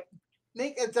abortion, but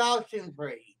make adoption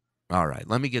free. All right,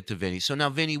 let me get to Vinny. So now,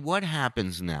 Vinny, what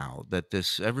happens now that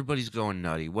everybody's going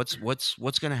nutty? What's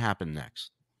going to happen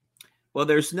next? Well,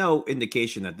 there's no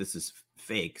indication that this is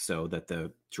fake, so that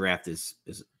the draft is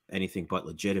anything but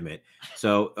legitimate.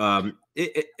 So,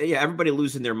 everybody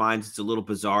losing their minds. It's a little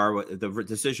bizarre. What the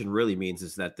decision really means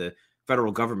is that the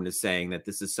federal government is saying that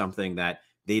this is something that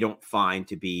they don't find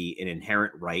to be an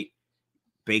inherent right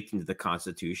baked into the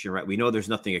Constitution, right? We know there's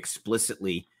nothing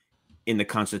explicitly in the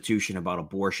Constitution about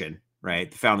abortion,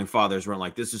 right? The founding fathers weren't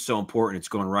like, this is so important, it's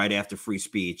going right after free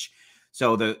speech.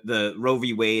 So the Roe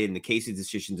v. Wade and the Casey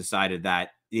decision decided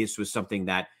that this was something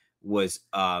that was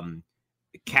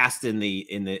cast in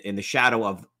the shadow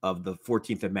of the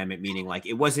 14th Amendment, meaning like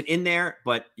it wasn't in there,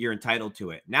 but you're entitled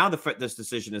to it. Now this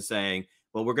decision is saying,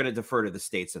 well, we're going to defer to the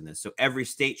states on this. So every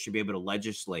state should be able to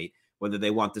legislate whether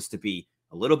they want this to be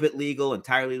a little bit legal,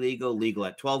 entirely legal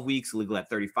at 12 weeks, legal at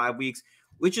 35 weeks,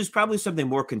 which is probably something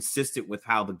more consistent with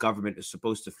how the government is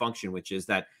supposed to function, which is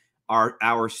that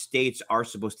our states are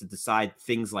supposed to decide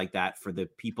things like that for the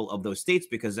people of those states,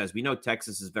 because as we know,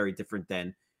 Texas is very different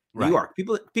than New York.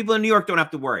 People in New York don't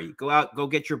have to worry. Go out, go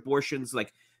get your abortions,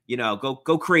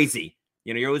 go crazy.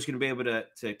 You're always going to be able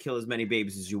to kill as many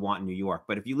babies as you want in New York.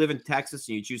 But if you live in Texas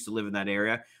and you choose to live in that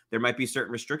area, there might be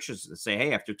certain restrictions that say,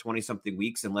 hey, after 20-something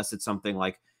weeks, unless it's something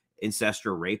like incest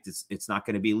or rape, it's not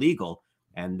going to be legal.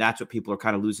 And that's what people are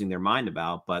kind of losing their mind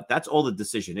about. But that's all the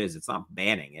decision is. It's not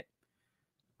banning it.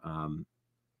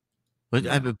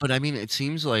 But I mean, it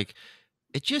seems like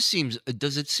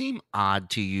does it seem odd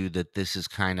to you that this is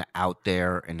kind of out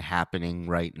there and happening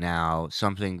right now,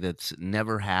 something that's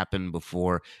never happened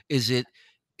before? Is it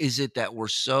that we're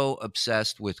so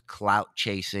obsessed with clout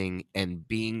chasing and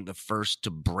being the first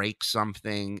to break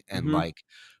something and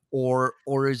or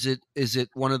is it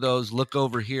one of those look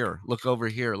over here,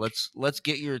 let's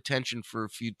get your attention for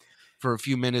a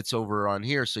few minutes over on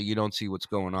here so you don't see what's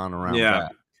going on around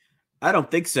that? I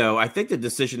don't think so. I think the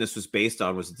decision this was based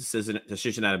on was a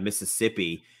decision out of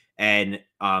Mississippi. And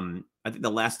I think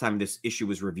the last time this issue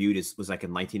was reviewed was like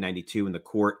in 1992, and the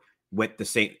court went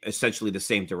essentially the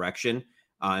same direction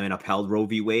and upheld Roe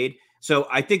v. Wade. So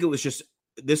I think it was just,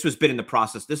 this has been in the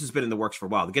process. This has been in the works for a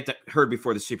while. To get that heard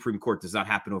before the Supreme Court does not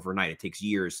happen overnight. It takes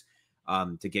years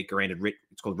to get granted writ.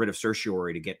 It's called writ of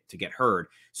certiorari to get heard.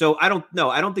 So I don't know.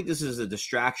 I don't think this is a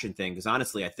distraction thing, because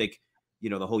honestly, I think,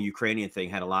 the whole Ukrainian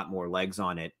thing had a lot more legs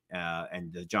on it,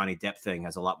 and the Johnny Depp thing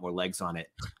has a lot more legs on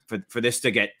it. For this to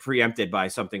get preempted by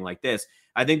something like this,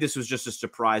 I think this was just a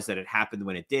surprise that it happened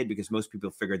when it did, because most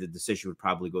people figured the decision would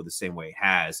probably go the same way it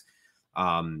has.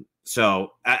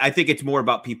 So I think it's more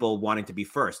about people wanting to be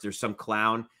first. There's some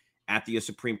clown at the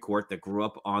Supreme Court that grew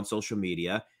up on social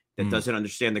media that doesn't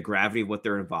understand the gravity of what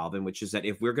they're involved in, which is that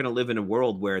if we're going to live in a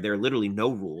world where there are literally no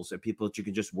rules and you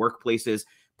can just work places,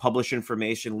 publish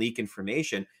information, leak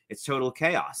information, it's total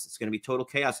chaos. It's going to be total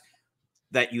chaos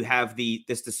that you have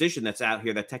this decision that's out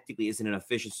here that technically isn't an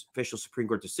official Supreme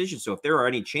Court decision. So if there are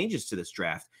any changes to this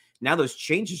draft, now those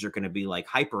changes are going to be like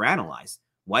hyper analyzed.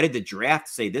 Why did the draft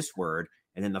say this word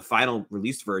and then the final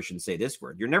released version say this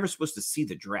word? You're never supposed to see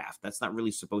the draft. That's not really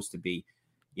supposed to be,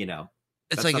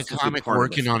 It's like a comic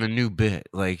working on a new bit.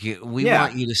 Like we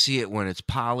want you to see it when it's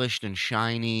polished and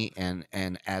shiny and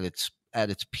at its at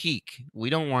its peak. We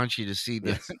don't want you to see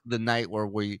the night where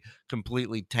we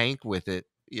completely tank with it,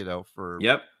 for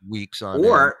weeks on end.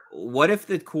 Or what if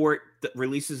the court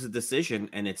releases a decision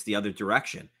and it's the other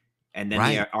direction? And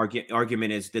then the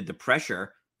argument is, did the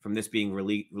pressure from this being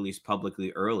released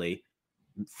publicly early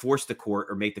force the court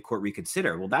or make the court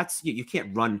reconsider? Well, you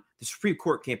can't run. The Supreme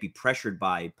Court can't be pressured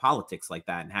by politics like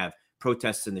that and have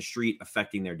protests in the street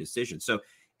affecting their decision. So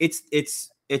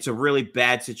it's a really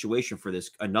bad situation for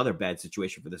another bad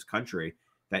situation for this country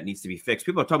that needs to be fixed.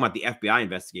 People are talking about the FBI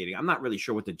investigating. I'm not really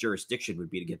sure what the jurisdiction would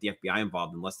be to get the FBI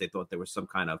involved unless they thought there was some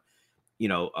kind of,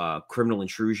 criminal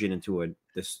intrusion into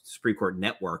this Supreme Court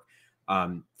network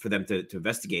for them to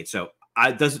investigate. So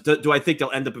do I think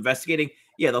they'll end up investigating?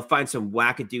 Yeah, they'll find some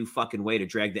wackadoo fucking way to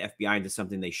drag the FBI into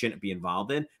something they shouldn't be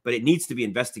involved in, but it needs to be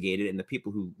investigated. And the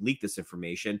people who leak this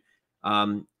information,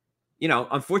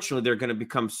 unfortunately, they're going to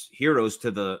become heroes to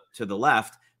the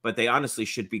left, but they honestly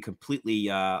should be completely.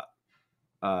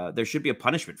 There should be a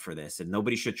punishment for this, and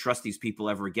nobody should trust these people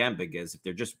ever again, because if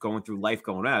they're just going through life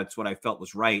going out, it's what I felt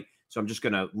was right. So I'm just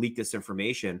going to leak this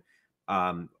information.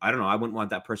 I don't know. I wouldn't want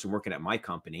that person working at my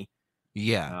company.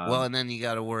 Yeah. Well, and then you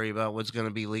got to worry about what's going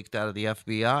to be leaked out of the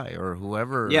FBI or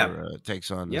whoever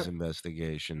takes on this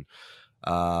investigation.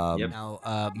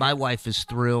 Now, my wife is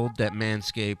thrilled that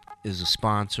Manscaped is a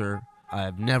sponsor.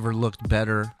 I've never looked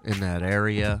better in that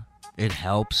area. It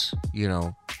helps,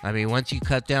 I mean, once you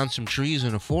cut down some trees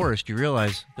in a forest, you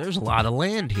realize there's a lot of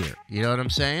land here. You know what I'm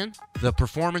saying? The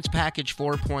Performance Package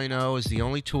 4.0 is the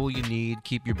only tool you need.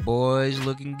 Keep your boys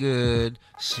looking good,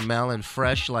 smelling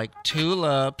fresh like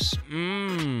tulips.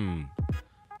 Nothing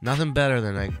better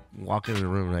than I walk into the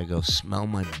room and I go, smell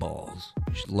my balls.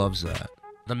 She loves that.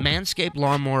 The Manscaped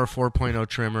Lawnmower 4.0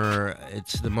 trimmer,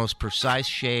 it's the most precise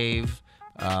shave.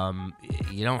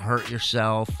 You don't hurt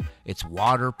yourself. It's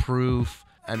waterproof.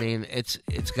 I mean, it's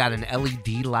got an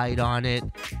LED light on it.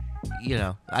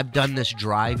 I've done this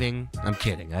driving. I'm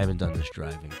kidding. I haven't done this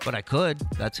driving, but I could.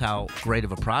 That's how great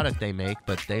of a product they make,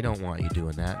 but they don't want you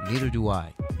doing that. Neither do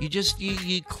I.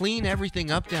 You clean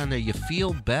everything up down there. You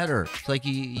feel better. It's like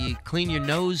you clean your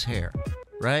nose hair,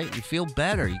 right? You feel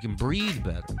better. You can breathe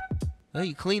better. Well,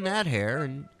 you clean that hair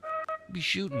and be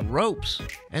shooting ropes.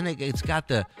 And it's got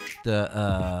the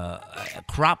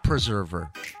crop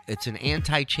preserver. It's an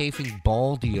anti-chafing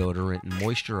ball deodorant and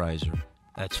moisturizer.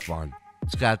 That's fun.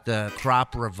 It's got the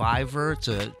crop reviver. It's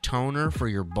a toner for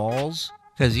your balls.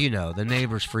 Because, the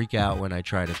neighbors freak out when I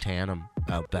try to tan them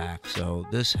out back. So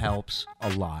this helps a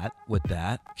lot with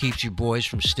that. Keeps you boys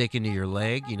from sticking to your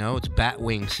leg. It's bat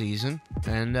wing season.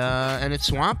 And it's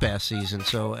swamp ass season.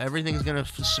 So everything's going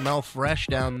to smell fresh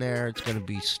down there. It's going to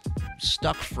be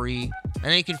stuck free. And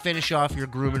then you can finish off your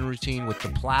grooming routine with the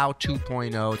Plow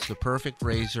 2.0. It's the perfect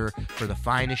razor for the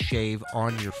finest shave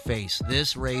on your face.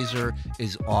 This razor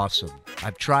is awesome.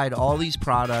 I've tried all these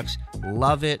products.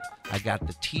 Love it. I got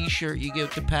the t-shirt you get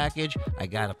with the package. I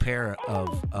got a pair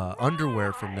of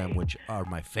underwear from them, which are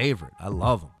my favorite. I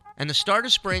love them. And the start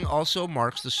of spring also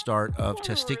marks the start of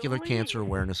Testicular Cancer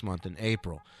Awareness Month in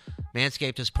April.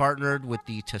 Manscaped has partnered with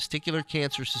the Testicular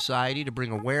Cancer Society to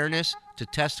bring awareness to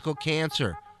testicle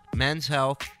cancer, men's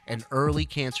health, and early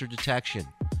cancer detection.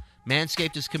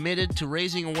 Manscaped is committed to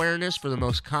raising awareness for the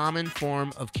most common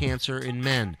form of cancer in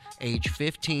men, age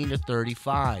 15 to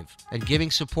 35, and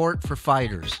giving support for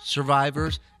fighters,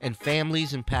 survivors, and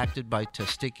families impacted by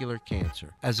testicular cancer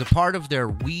as a part of their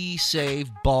We Save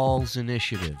Balls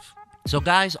initiative. So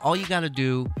guys, all you got to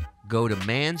do, go to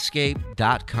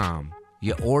manscaped.com.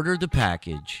 You order the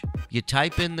package, you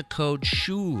type in the code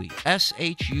SHULI,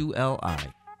 S-H-U-L-I,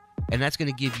 and that's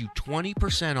going to give you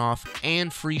 20% off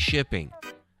and free shipping.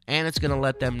 And it's going to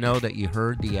let them know that you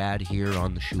heard the ad here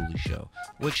on the Shuli Show,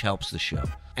 which helps the show.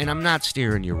 And I'm not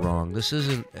steering you wrong. This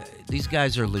isn't. These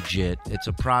guys are legit. It's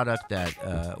a product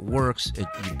that works.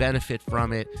 You benefit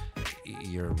from it.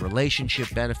 Your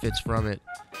relationship benefits from it.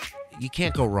 You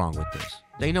can't go wrong with this.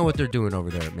 They know what they're doing over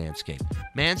there at Manscaped.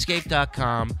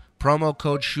 Manscaped.com, promo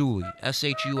code Shuli,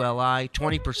 S-H-U-L-I,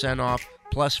 20% off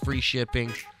plus free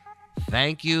shipping.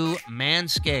 Thank you,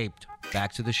 Manscaped.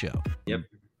 Back to the show. Yep.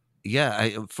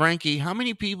 Yeah, Frankie, how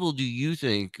many people do you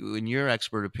think, in your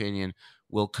expert opinion,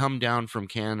 will come down from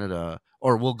Canada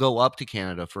or will go up to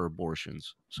Canada for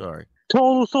abortions? Sorry.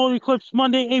 Total solar eclipse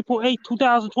Monday, April 8th,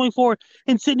 2024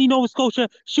 in Sydney, Nova Scotia.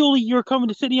 Surely you're coming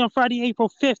to Sydney on Friday,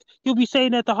 April 5th. You'll be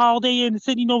staying at the Holiday Inn in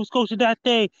Sydney, Nova Scotia that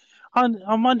day. On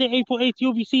Monday, April 8th,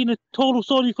 you'll be seeing a total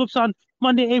solar eclipse on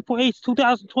Monday, April 8th,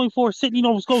 2024, Sydney,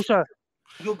 Nova Scotia.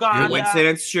 Uganda.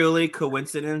 Coincidence, Shuli?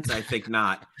 Coincidence? I think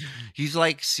not. He's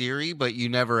like Siri, but you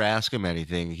never ask him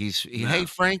anything. Hey,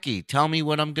 Frankie, tell me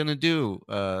what I'm gonna do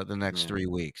the next 3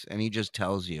 weeks, and he just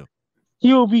tells you.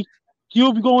 You'll be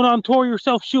going on tour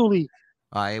yourself, Shuli.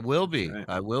 I will be. Right.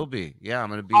 I will be. Yeah, I'm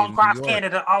gonna be all in across New York.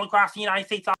 Canada, all across the United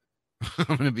States.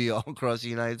 I'm gonna be all across the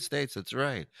United States. That's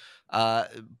right.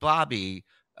 Bobby,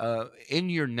 in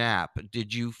your nap,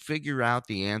 did you figure out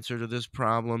the answer to this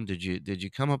problem? Did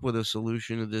you come up with a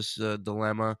solution to this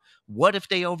dilemma? What if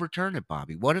they overturn it,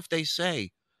 Bobby? What if they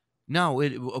say no,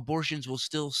 abortions will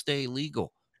still stay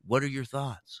legal? What are your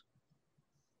thoughts?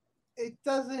 It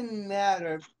doesn't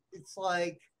matter. It's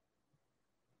like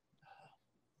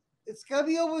it's gonna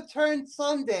be overturned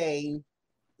Sunday.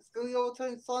 It's gonna be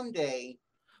overturned Sunday.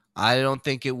 I don't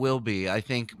think it will be. I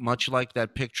think much like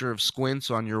that picture of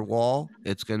Squints on your wall,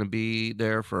 it's going to be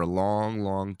there for a long,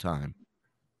 long time.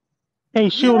 Hey,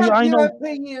 Shuli, I know. Your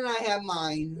opinion, I have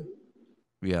mine.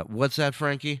 Yeah, what's that,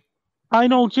 Frankie? I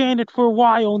know Janet for a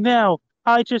while now.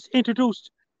 I just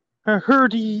introduced the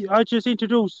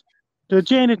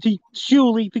Janet to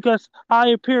Shuli because I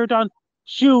appeared on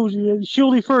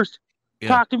Shuli first. Yeah.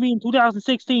 Talked to me in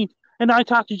 2016, and I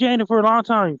talked to Janet for a long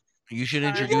time. You should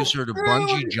introduce her to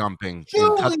bungee jumping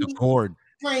and cut the cord.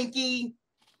 Frankie.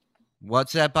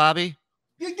 What's that, Bobby?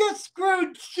 You just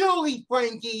screwed Shuli,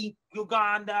 Frankie.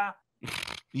 Uganda.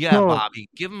 Yeah, no. Bobby.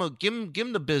 Give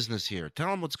him the business here.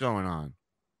 Tell him what's going on.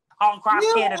 All across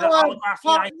Canada, all across the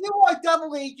United States. You are a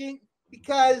double agent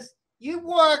because you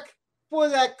work for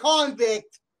that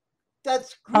convict that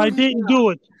screwed I didn't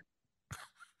do it.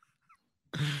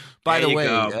 By the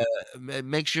way,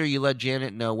 make sure you let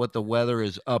Janet know what the weather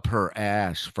is up her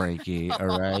ass, Frankie.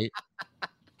 All right.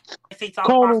 States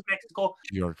all across Mexico.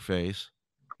 York face,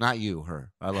 not you.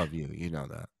 Her. I love you. You know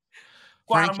that.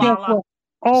 Guatemala.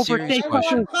 Serious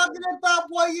question. I'm talking about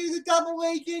why you're the double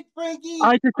agent, Frankie.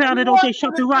 I just found out they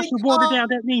shut the Russian border down.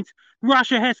 That means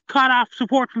Russia has cut off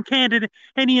support from Canada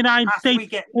and the United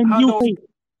States and UK.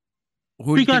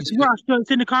 Because Russia is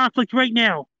in the conflict right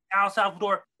now. El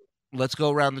Salvador. Let's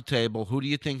go around the table. Who do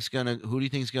you think's gonna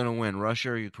win?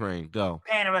 Russia or Ukraine? Go.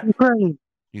 Panama.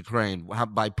 Ukraine. How,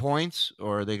 by points,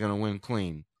 or are they gonna win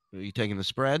clean? Are you taking the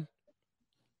spread?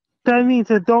 That means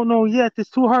I don't know yet. It's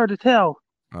too hard to tell.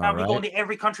 Now we go to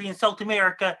every country in South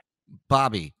America.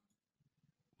 Bobby,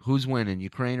 who's winning?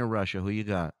 Ukraine or Russia? Who you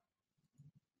got?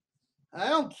 I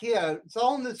don't care. It's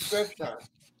all in the scripture.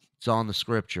 It's all in the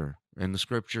scripture, and the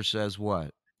scripture says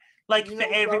what? Like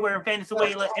everywhere in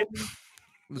Venezuela.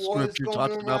 The scripture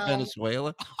talks about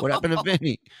Venezuela. What happened to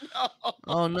Vinny? No.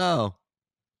 Oh no!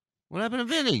 What happened to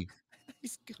Vinny?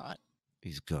 He's gone.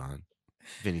 He's gone.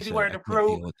 Vinny said, "I can't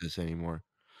deal with this anymore."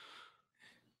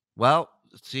 Well,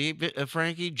 see,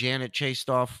 Frankie, Janet chased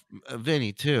off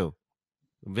Vinny too.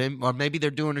 Or maybe they're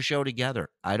doing a show together.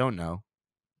 I don't know.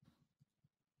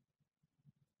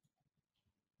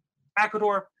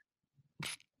 Ecuador.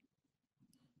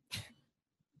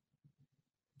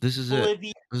 This is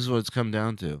Bolivia. This is what it's come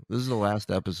down to. This is the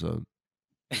last episode.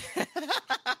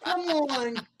 Come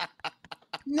on.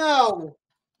 No.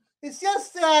 It's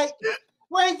just that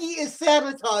Frankie is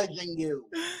sabotaging you.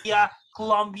 Yeah,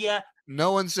 Colombia.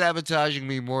 No one's sabotaging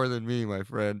me more than me, my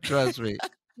friend. Trust me.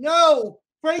 No.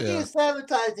 Frankie is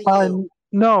sabotaging you.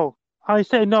 No. I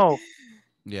say no.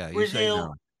 Yeah, you say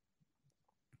no.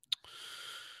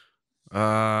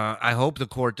 I hope the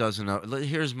court doesn't.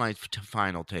 Here's my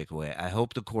final takeaway. I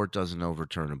hope the court doesn't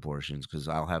overturn abortions because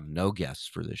I'll have no guests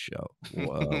for this show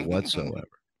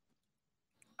whatsoever.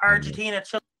 Argentina.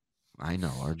 I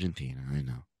know Argentina. I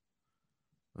know.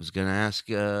 I was gonna ask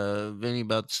Vinny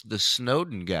about the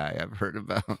Snowden guy I've heard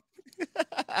about. Where'd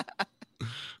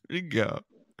he go?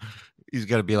 He's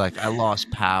gonna be like, I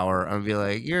lost power. I'm gonna be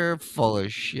like, you're full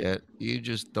of shit. You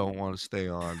just don't want to stay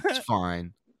on. It's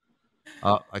fine.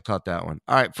 Oh, I caught that one.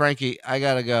 All right, Frankie, I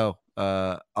gotta go.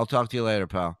 I'll talk to you later,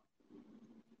 pal.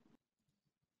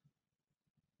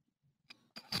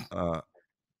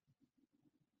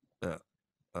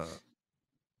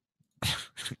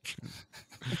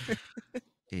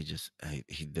 He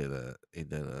did a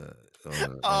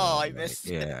oh, I missed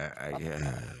it. Yeah.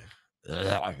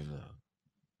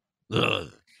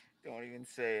 Don't even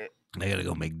say it. I gotta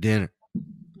go make dinner.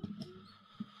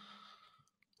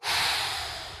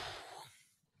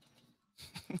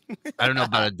 I don't know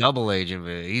about a double agent,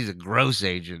 but he's a gross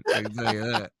agent. I can tell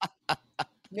you that.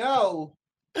 No.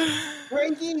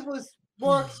 Frankie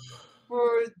works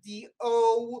for the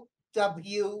OWEN.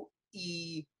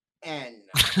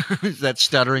 Is that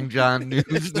Stuttering John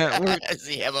News Network? Does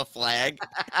he have a flag?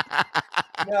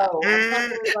 No,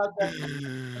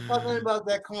 I'm talking about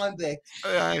that convict.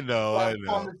 I know.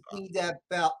 Promised me that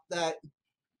belt. That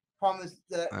promised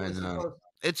that I was know. supposed.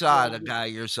 It's odd a guy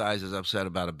your size is upset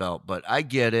about a belt, but I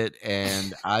get it,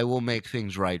 and I will make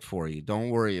things right for you.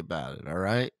 Don't worry about it. All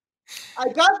right. I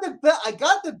got the belt. I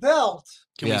got the belt.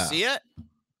 Can we see it?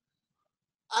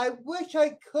 I wish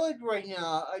I could right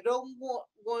now. I don't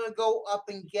want to go up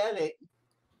and get it.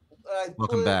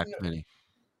 Welcome back, Vinny.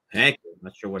 Thank you. I'm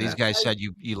not sure what These happened. guys said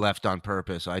you left on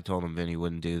purpose. I told them Vinny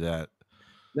wouldn't do that.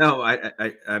 No, I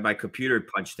my computer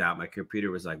punched out. My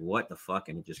computer was like, "What the fuck?"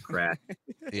 and it just crashed.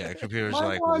 Yeah, computer's My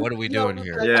like, mom what are we deals doing with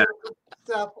here? that Yeah.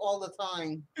 stuff all the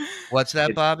time. What's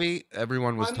that, Bobby?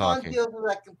 Everyone was My mom talking. deals with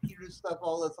that computer stuff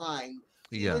all the time.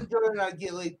 Yeah. Even during our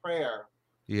daily prayer.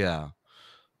 Yeah.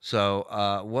 So,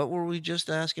 what were we just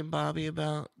asking Bobby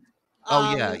about?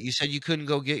 Oh, yeah. You said you couldn't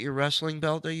go get your wrestling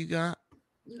belt that you got?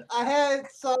 I had it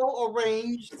so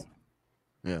arranged.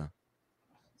 Yeah.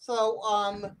 So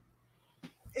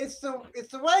it's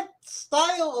the right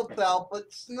style of belt, but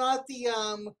it's not the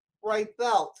right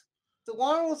belt. The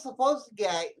one I was supposed to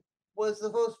get was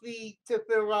supposed to be to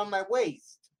fit around my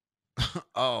waist.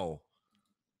 Oh,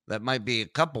 that might be a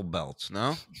couple belts,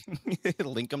 no?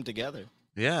 Link them together.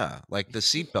 Yeah, like the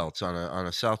seat belts on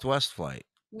a Southwest flight.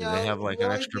 Do they have like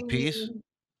an extra piece?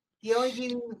 He only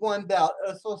gave me one belt. It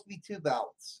was supposed to be two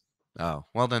belts. Oh,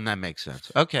 well then that makes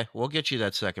sense. Okay, we'll get you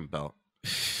that second belt.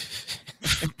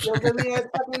 You'll give me that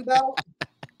second belt?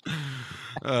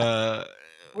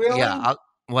 Really? Yeah.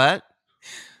 What?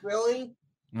 Really?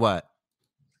 What?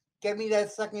 Get me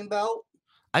that second belt?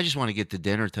 I just want to get to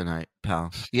dinner tonight,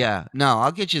 pal. Yeah. No,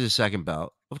 I'll get you the second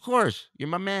belt. Of course. You're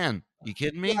my man. You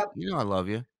kidding me? Yep. You know I love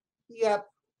you. Yep.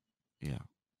 Yeah.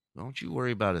 Don't you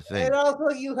worry about a thing. And also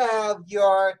you have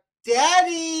your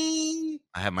daddy.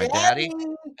 I have my daddy.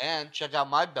 And check out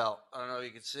my belt. I don't know if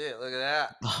you can see it. Look at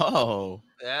that. Oh.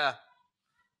 Yeah.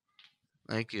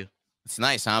 Thank you. It's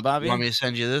nice, huh, Bobby? You want me to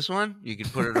send you this one? You can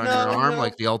put it on your arm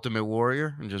like the Ultimate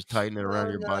Warrior and just tighten it around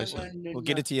your bicep. We'll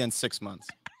get it to you in 6 months.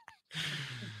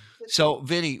 So,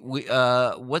 Vinny,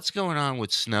 what's going on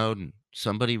with Snowden?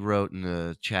 Somebody wrote in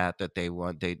the chat that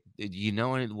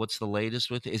what's the latest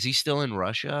with it? Is he still in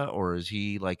Russia or is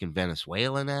he like in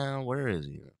Venezuela now? Where is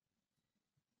he?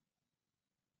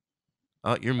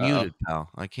 Oh, you're muted, pal.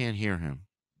 I can't hear him.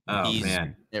 Oh,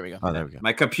 man. There we go. Oh, there we go.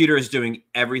 My computer is doing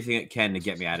everything it can to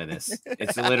get me out of this.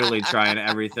 It's literally trying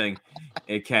everything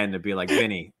it can to be like,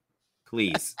 Vinny,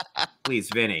 please,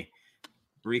 Vinny,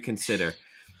 reconsider.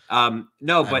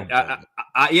 No, but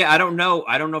I don't know.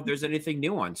 I don't know if there's anything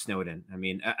new on Snowden. I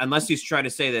mean, unless he's trying to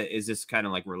say that, is this kind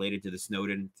of like related to the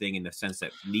Snowden thing in the sense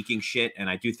that leaking shit? And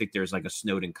I do think there's like a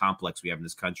Snowden complex we have in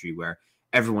this country where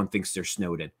everyone thinks they're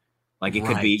Snowden. Like it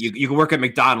could be, you can work at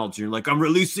McDonald's. And you're like, I'm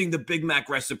releasing the Big Mac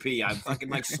recipe. I'm fucking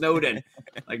like Snowden.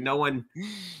 Like no one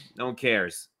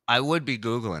cares. I would be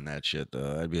Googling that shit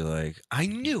though. I'd be like, I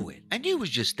knew it. I knew it was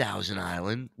just Thousand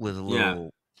Island with a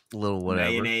little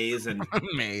whatever. Mayonnaise and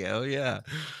mayo. Yeah.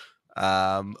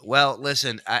 Well,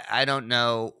 listen, I don't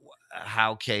know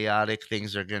how chaotic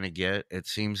things are going to get. It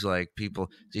seems like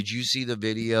did you see the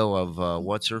video of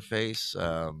what's her face?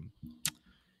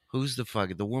 Who's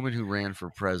the woman who ran for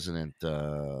president?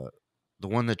 The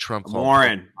one that Trump called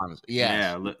Warren.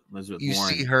 Yeah, Elizabeth you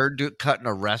Warren. see her cutting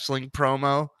a wrestling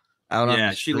promo out on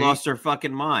the she street? lost her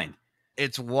fucking mind.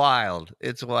 It's wild.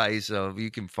 It's wild. So if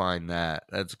you can find that,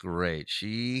 that's great.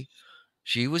 She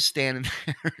was standing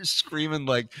there screaming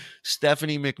like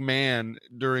Stephanie McMahon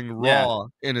during Raw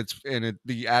in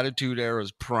the Attitude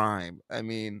Era's prime. I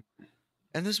mean,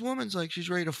 and this woman's like, she's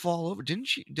ready to fall over. Didn't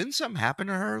something happen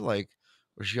to her? Like,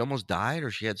 or she almost died, or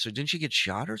didn't she get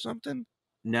shot or something?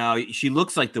 No, she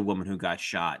looks like the woman who got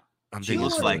shot. She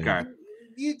looks like her.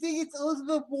 Do you think it's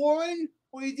Elizabeth Warren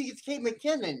or do you think it's Kate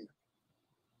McKinnon?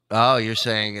 Oh, you're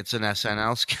saying it's an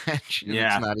SNL sketch?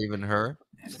 Yeah. It's not even her?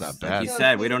 It's not bad. Like you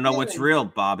said, we don't know what's real,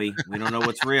 Bobby. We don't know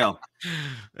what's real.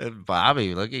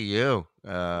 Bobby, look at you.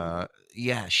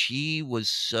 Yeah, she was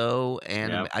so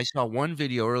animated. Yep. I saw one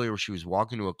video earlier where she was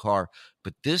walking to a car,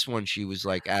 but this one she was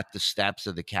like at the steps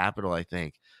of the Capitol, I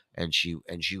think, and she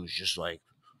was just like,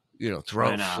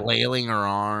 flailing her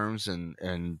arms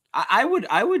and I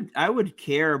would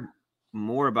care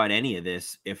more about any of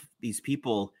this if these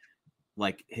people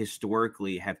like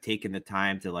historically have taken the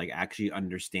time to like actually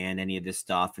understand any of this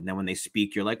stuff, and then when they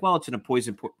speak, you're like, well, it's an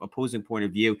opposing point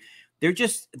of view.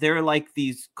 They're like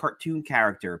these cartoon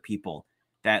character people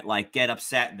that like get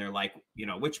upset and they're like,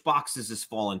 which box does this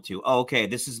fall into? Oh, okay,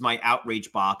 this is my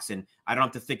outrage box, and I don't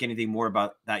have to think anything more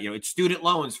about that. It's student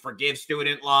loans, forgive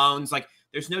student loans. Like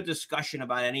there's no discussion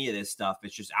about any of this stuff.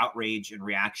 It's just outrage and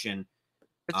reaction.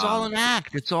 It's all an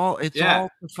act. It's all to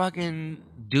fucking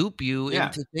dupe you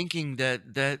into thinking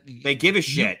that they give a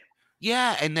shit.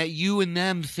 Yeah, and that you and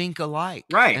them think alike.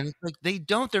 Right. And it's like they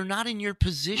don't. They're not in your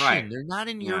position. Right. They're not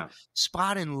in your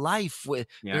spot in life.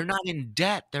 They're not in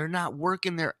debt. They're not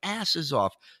working their asses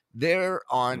off. They're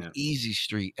on easy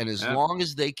street. And as long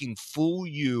as they can fool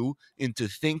you into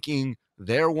thinking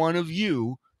they're one of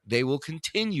you, they will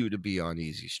continue to be on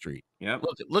easy street. Yep.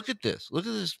 Look at this. Look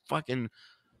at this fucking.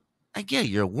 I get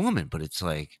you're a woman, but it's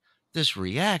like this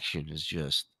reaction is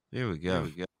just. Here we go.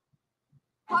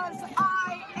 Because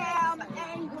I am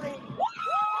angry. I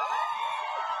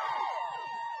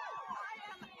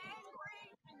am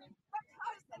angry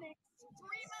because an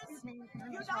extremist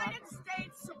United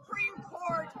States Supreme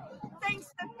Court thinks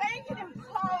that they can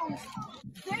impose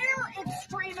their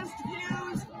extremist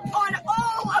views on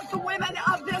all of the women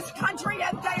of this country,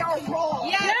 and they are wrong.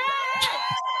 Yeah.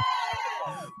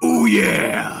 Oh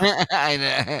yeah. I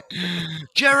know.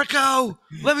 Jericho,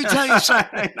 let me tell you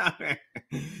something.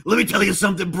 Let me tell you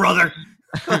something, brother.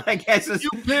 I guess you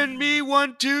pin me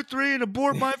 1, 2, 3 and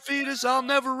abort my fetus, I'll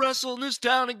never wrestle in this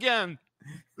town again.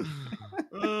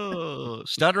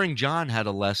 Stuttering John had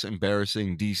a less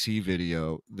embarrassing DC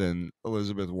video than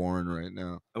Elizabeth Warren right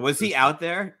now. Was he out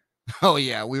there? Oh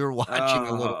yeah, we were watching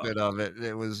a little bit of it.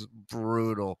 It was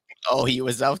brutal. Oh, he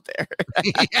was out there.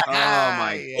 Oh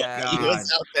my God. He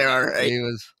was out there, all right.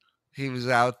 He was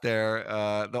out there.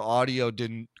 The audio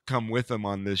didn't come with him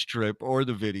on this trip or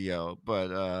the video,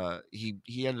 but he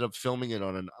ended up filming it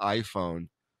on an iPhone.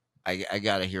 I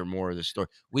got to hear more of the story.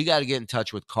 We got to get in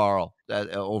touch with Carl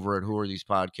over at Who Are These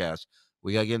Podcasts.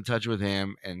 We got to get in touch with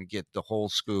him and get the whole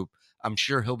scoop. I'm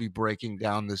sure he'll be breaking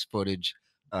down this footage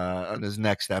on his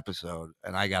next episode,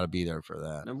 and I got to be there for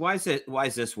that. And why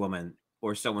is this woman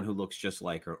or someone who looks just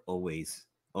like her always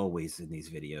in these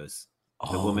videos?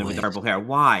 The woman with purple hair.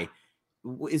 Why?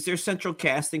 Is there central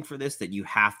casting for this that you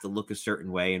have to look a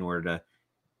certain way in order to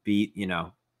be, Yeah,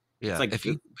 it's like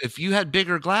if you had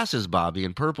bigger glasses, Bobby,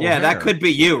 and purple hair, that could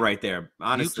be you right there.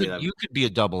 Honestly, you could be a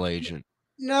double agent.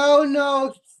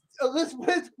 No.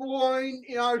 Elizabeth Warren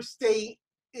in our state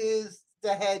is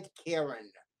the head Karen.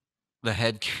 The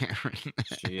head Karen.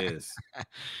 She is.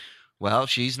 Well,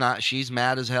 she's not. She's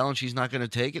mad as hell, and she's not going to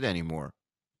take it anymore.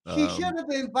 She should have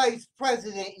been vice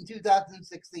president in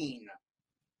 2016.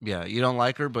 Yeah, you don't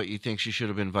like her, but you think she should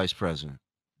have been vice president.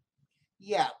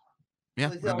 Yeah. Yeah,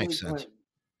 that makes sense.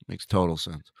 Makes total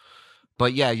sense.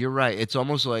 But yeah, you're right. It's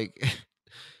almost like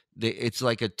it's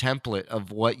like a template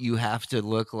of what you have to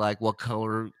look like, what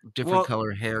color, different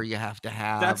color hair you have to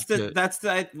have. That's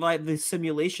the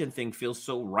simulation thing feels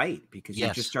so right because you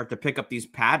just start to pick up these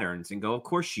patterns and go, of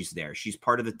course she's there. She's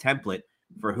part of the template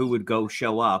for who would go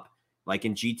show up. Like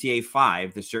in GTA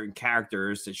 5, there's certain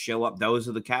characters that show up. Those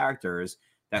are the characters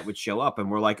that would show up. And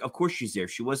we're like, of course she's there.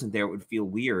 If she wasn't there, it would feel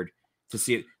weird to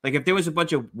see it. Like if there was a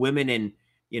bunch of women in,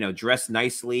 dressed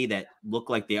nicely that looked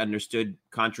like they understood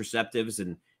contraceptives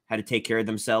and had to take care of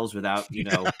themselves without,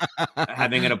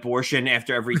 having an abortion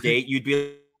after every date, you'd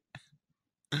be.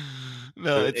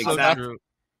 No, it's so true.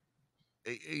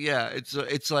 Yeah,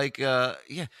 it's like,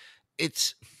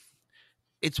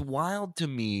 it's wild to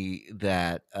me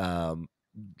that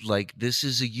like this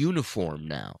is a uniform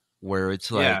now where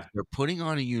it's like they're putting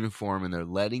on a uniform and they're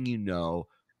letting you know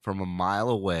from a mile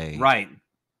away, right,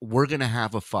 we're gonna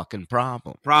have a fucking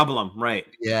problem, right?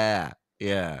 Yeah,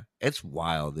 it's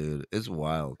wild, dude. It's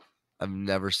wild. I've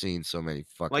never seen so many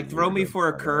fucking, like, throw me for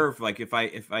a curve. Like if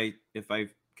I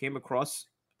came across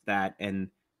that and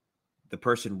the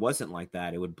person wasn't like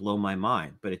that, it would blow my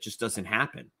mind, but it just doesn't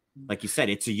happen. Like you said,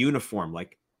 it's a uniform.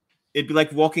 Like it'd be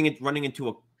like running into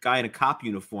a guy in a cop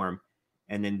uniform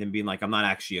and then being like, I'm not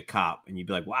actually a cop. And you'd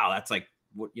be like, wow, that's like,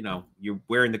 what, you're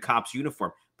wearing the cop's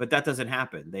uniform, but that doesn't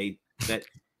happen. That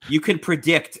you can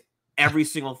predict every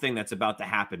single thing that's about to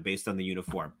happen based on the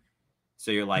uniform.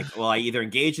 So you're like, well, I either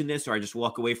engage in this or I just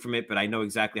walk away from it, but I know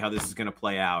exactly how this is going to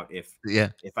play out if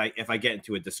I get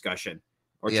into a discussion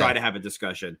or try to have a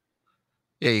discussion.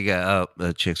 Yeah, you got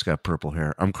the chick's got purple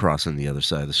hair. I'm crossing the other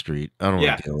side of the street. I don't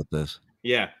want to deal with this.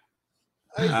 Yeah.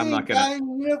 I'm not gonna. Guy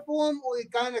in uniform or a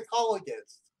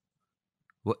gynecologist?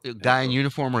 What, a guy in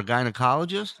uniform or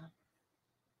gynecologist?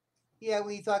 Yeah,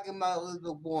 we talking about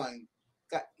Elizabeth Warren,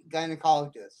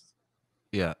 gynecologist.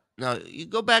 Yeah. No, you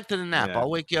go back to the nap. Yeah.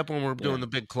 I'll wake you up when we're doing the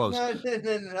big close. No,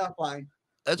 fine.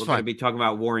 That's we're fine. Going to be talking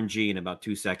about Warren G in about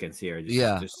 2 seconds here.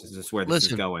 Just where this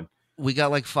is going. We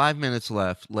got like 5 minutes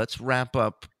left. Let's wrap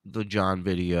up the John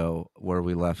video where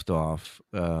we left off.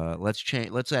 Let's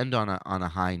end on a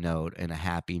high note and a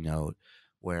happy note,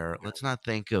 where let's not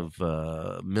think of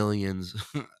millions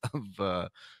of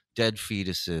dead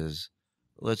fetuses.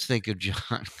 Let's think of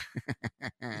John.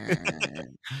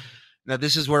 Now,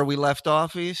 this is where we left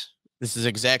off, East? This is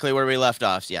exactly where we left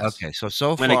off, yes. Okay, so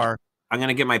I'm far...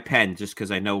 gonna get my pen just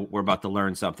because I know we're about to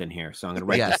learn something here. So I'm gonna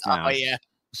write this down. Oh, yeah.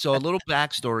 So a little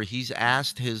backstory. He's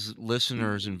asked his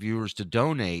listeners and viewers to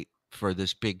donate for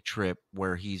this big trip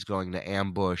where he's going to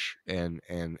ambush and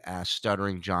ask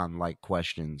Stuttering John-like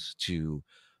questions to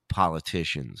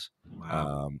politicians,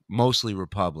 mostly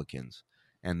Republicans.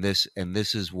 And this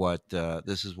is what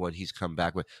he's come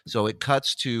back with. So it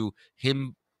cuts to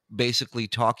him basically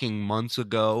talking months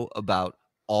ago about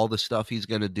all the stuff he's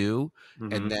going to do,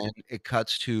 and then it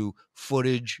cuts to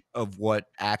footage of what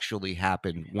actually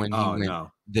happened when he went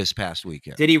this past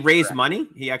weekend. Did he raise money?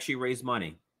 He actually raised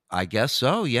money. I guess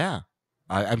so, yeah.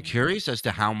 I'm curious as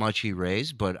to how much he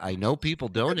raised, but I know people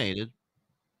donated.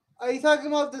 Are you talking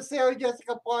about the Sarah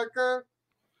Jessica Parker?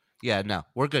 Yeah, no,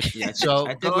 we're good. Yeah, so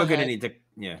I think we're gonna need to.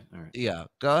 Yeah, all right. Yeah,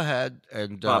 go ahead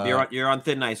and Bob, you're on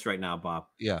thin ice right now, Bob.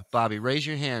 Yeah, Bobby, raise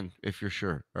your hand if you're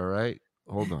sure. All right,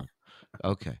 hold on.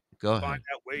 Okay, go ahead. Find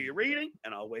out where you're reading,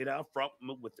 and I'll wait out front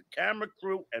with the camera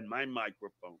crew and my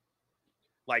microphone,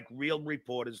 like real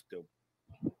reporters do.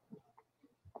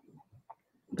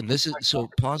 And this is so.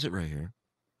 Pause it right here.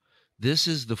 This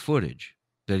is the footage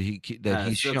that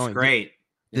he's showing. Great.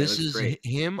 This is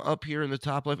him up here in the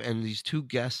top left, and these two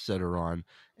guests that are on,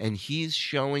 and he's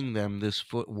showing them this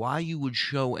foot. Why you would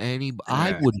show anybody?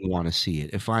 I wouldn't want to see it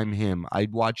if I'm him.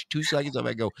 I'd watch 2 seconds of it.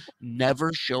 I go,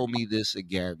 never show me this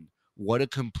again. What a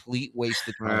complete waste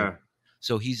of time.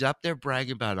 So he's up there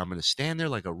bragging about it. I'm going to stand there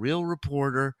like a real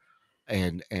reporter,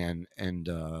 and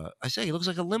I say he looks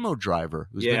like a limo driver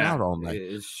who's been out all night.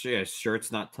 His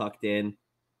shirt's not tucked in.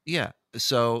 Yeah.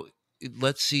 So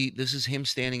let's see. This is him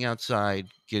standing outside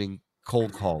getting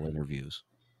cold call interviews.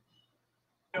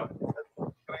 Can I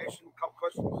ask you a couple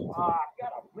questions? I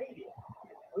got a radio.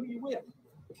 Who you with?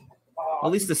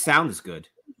 At least the sound is good.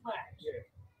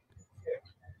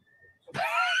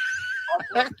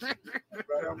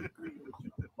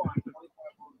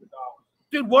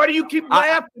 Dude, why do you keep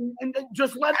laughing and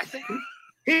just let it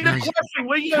hear the question?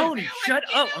 Will you? Tony, shut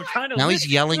up. I'm trying to Now he's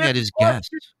yelling at his guests.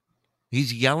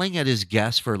 He's yelling at his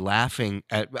guests for laughing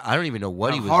at. I don't even know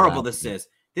what he was. Horrible this is.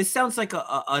 This sounds like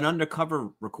an undercover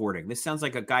recording. This sounds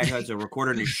like a guy who has a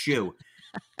recorder in his shoe.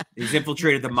 He's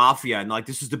infiltrated the mafia and like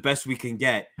this is the best we can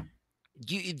get.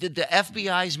 The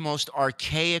FBI's most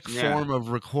archaic form of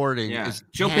recording is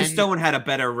Joe Pistone had a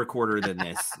better recorder than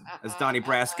this. As Donnie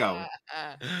Brasco.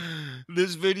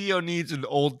 This video needs an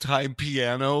old time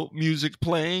piano music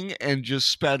playing and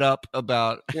just sped up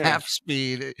about half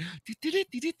speed. Keep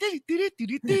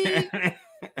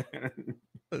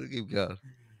going.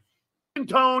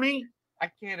 Tony, I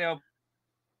can't help.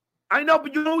 I know,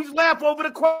 but you always laugh over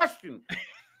the question.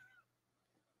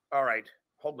 All right,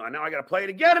 hold on. Now I got to play it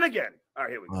again and again. All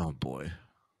right, here we go. Oh boy.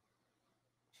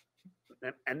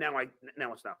 And now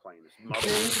it's not playing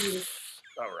this.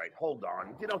 All right, hold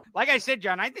on. You know, like I said,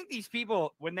 John, I think these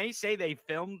people, when they say they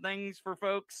film things for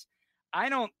folks, I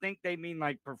don't think they mean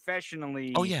like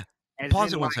professionally. Oh yeah.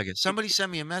 Pause it 1 second. Somebody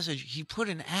sent me a message. He put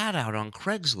an ad out on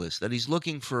Craigslist that he's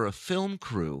looking for a film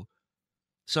crew,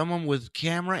 someone with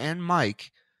camera and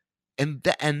mic, and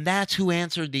that's who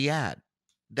answered the ad.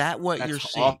 That's you're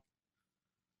seeing.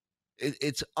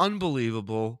 It's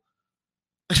unbelievable.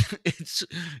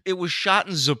 It was shot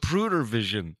in Zapruder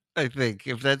vision, I think,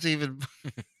 if that's even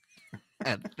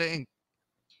a thing.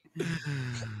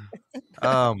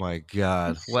 Oh my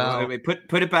God! Well, wait,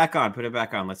 put it back on. Put it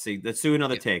back on. Let's see. Let's do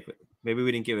another take. Maybe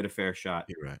we didn't give it a fair shot.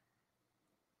 You're right.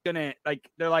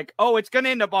 They're like, oh, it's gonna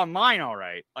end up online, all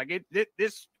right. Like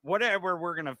this whatever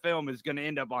we're gonna film is gonna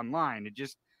end up online. It's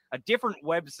just a different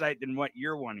website than what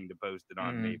you're wanting to post it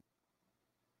on. Maybe.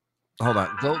 Hold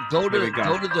on. Go to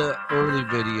the early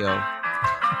video.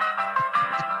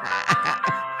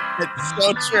 It's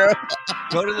so true.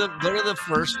 Go to the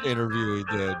first interview he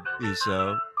did,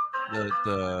 Iso.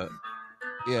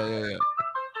 Yeah.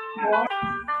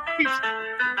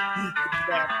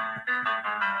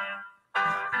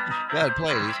 Go ahead,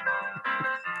 play it.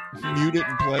 Mute it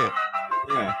and play it.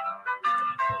 Yeah.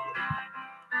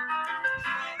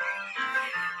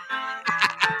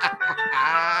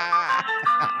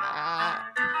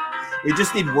 We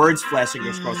just need words flashing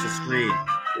across the screen.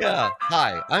 Yeah.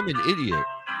 Hi, I'm an idiot.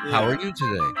 Yeah. How are you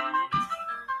today?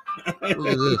 Look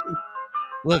at this.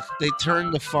 Look, they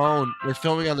turned the phone. They're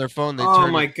filming on their phone. They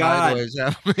turned it sideways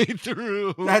halfway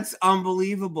through. That's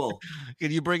unbelievable. Can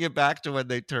you bring it back to when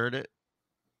they turn it?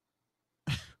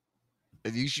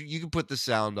 And you can put the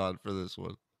sound on for this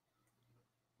one.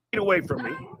 Get away from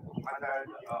me.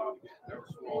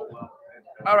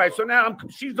 All right, so now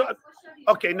she's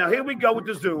okay. Now here we go with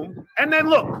the Zoom, and then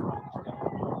look.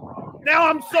 Now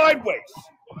I'm sideways.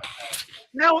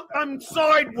 Now I'm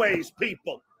sideways,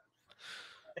 people.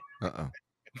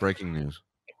 Breaking news.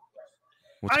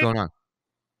 What's going on?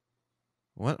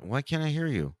 What? Why can't I hear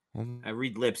you? I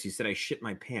read lips. You said I shit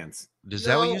my pants. Is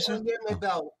that what you said? I'm getting my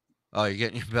belt. Oh, you're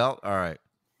getting your belt? All right.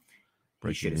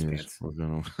 He shit his pants. We're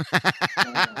gonna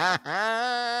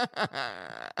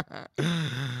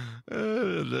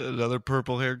another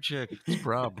purple-haired chick. It's a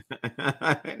problem.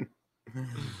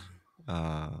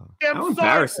 How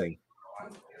embarrassing!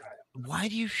 Why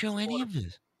do you show any of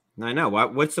this? I know.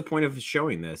 What's the point of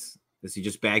showing this? Is he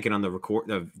just bagging on the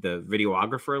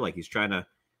videographer? Like he's trying to?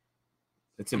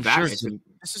 It's embarrassing.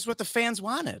 This is what the fans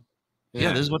wanted.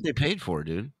 Yeah, this is what they paid for,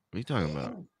 dude. What are you talking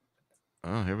about?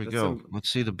 Oh, here we go.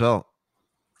 Let's see the belt.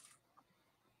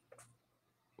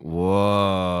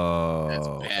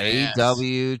 Whoa.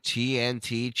 AW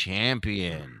TNT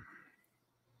champion.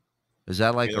 Is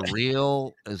that like a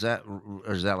real? Or is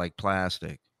that like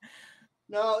plastic?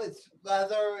 No, it's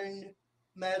leather and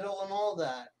metal and all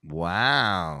that.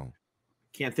 Wow.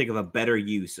 Can't think of a better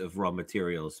use of raw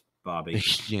materials, Bobby.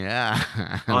 Yeah.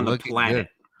 On the planet.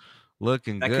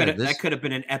 Looking good. That could have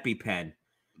been an EpiPen.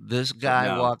 This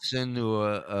guy walks into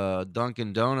a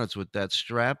Dunkin' Donuts with that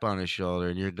strap on his shoulder,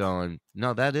 and you're going,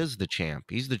 no, that is the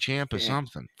champ. He's the champ of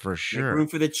something, for sure. Make room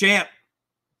for the champ.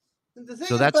 The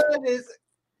thing about it is,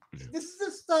 this is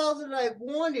the style that I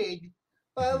wanted,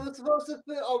 but it was supposed to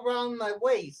fit around my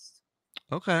waist.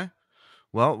 Okay.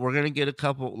 Well, we're going to get a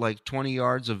couple, like 20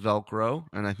 yards of Velcro,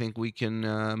 and I think we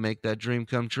can make that dream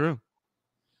come true.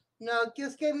 No,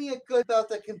 just give me a good belt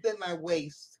that can fit my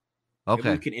waist. Okay.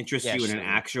 Maybe we can interest you in an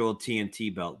actual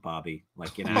TNT belt, Bobby.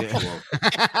 Like an actual.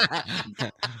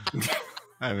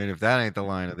 I mean, if that ain't the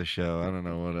line of the show, I don't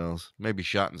know what else. Maybe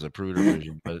Shotton's a prude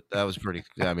vision, but that was pretty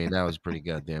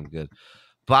goddamn good.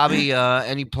 Bobby,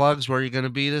 any plugs where you're going to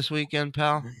be this weekend,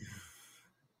 pal?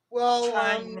 Well,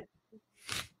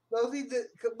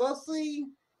 mostly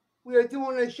we are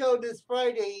doing a show this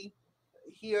Friday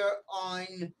here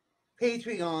on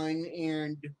Patreon,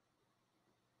 and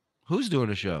who's doing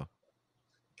a show?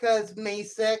 Because May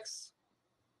 6th.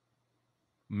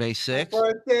 May 6th? My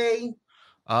birthday.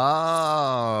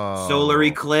 Oh. Solar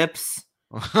eclipse.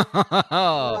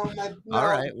 All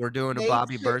right. We're doing a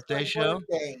Bobby birthday show.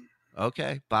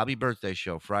 Okay. Bobby birthday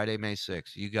show, Friday, May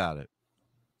 6th. You got it.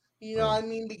 You know what I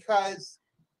mean? Because.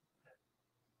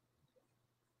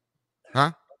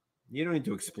 Huh? You don't need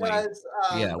to explain. Because,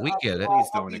 yeah, we get it. Please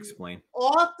don't explain.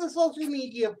 Off the social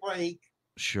media break.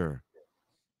 Sure.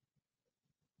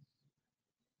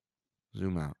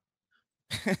 Zoom out.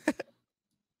 Okay.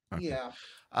 Yeah.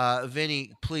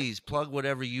 Vinny, please plug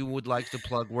whatever you would like to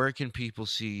plug. Where can people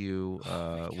see you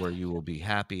where you will be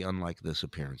happy, unlike this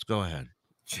appearance? Go ahead.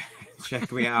 Check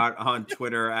me out on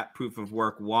Twitter at Proof of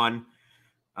Work 1.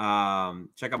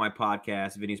 Check out my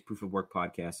podcast, Vinny's Proof of Work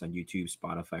podcast on YouTube,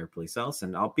 Spotify, or place else.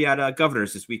 And I'll be at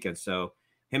Governor's this weekend. So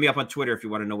hit me up on Twitter if you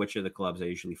want to know which of the clubs. I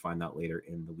usually find out later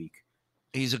in the week.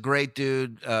 He's a great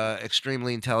dude,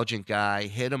 extremely intelligent guy.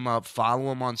 Hit him up,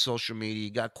 follow him on social media.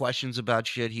 You got questions about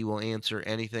shit, he will answer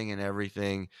anything and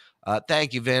everything.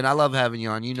 Thank you, Vin. I love having you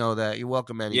on. You know that. You're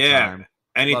welcome anytime. Yeah,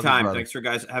 anytime. Thanks for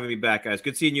having me back, guys.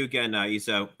 Good seeing you again,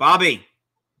 Iso. Bobby,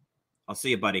 I'll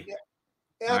see you, buddy.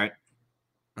 Yeah. All right.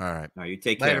 All right. You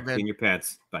take Later, care. Vin. Clean your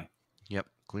pants. Bye. Yep.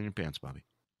 Clean your pants, Bobby.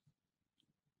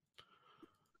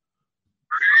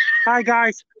 Hi,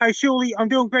 guys. Hi, Shuli. I'm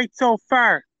doing great so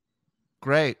far.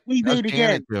 Great. We How's made it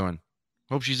Janet again. doing?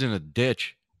 Hope she's in a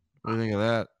ditch. What do you think of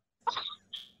that?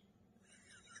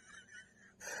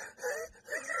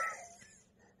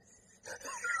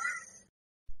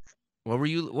 What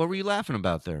were you laughing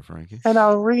about there, Frankie? And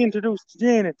I'll reintroduce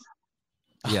Janet.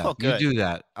 Yeah, you do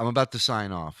that. I'm about to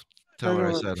sign off. Tell her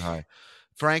I said hi.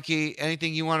 Frankie,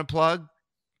 anything you want to plug?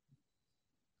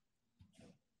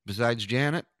 Besides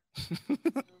Janet?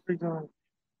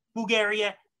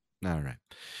 Bulgaria. All right.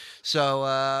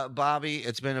 So, Bobby,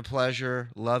 it's been a pleasure.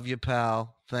 Love you,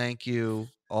 pal. Thank you.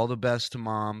 All the best to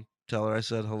Mom. Tell her I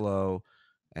said hello.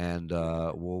 And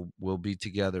we'll be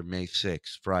together May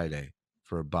 6th, Friday,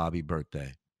 for a Bobby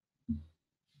birthday.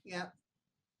 Yeah.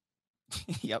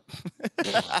 Yep.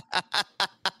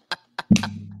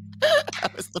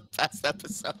 That was the best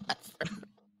episode ever.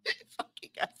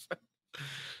 Fucking ever.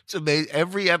 It's amazing.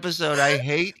 Every episode I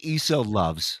hate, Iso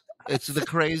loves. It's the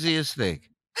craziest thing.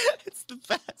 It's the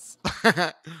best.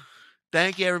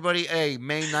 Thank you, everybody. Hey,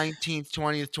 May 19th,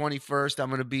 20th, 21st, I'm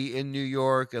going to be in New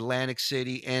York, Atlantic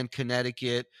City, and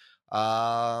Connecticut.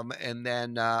 And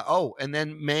then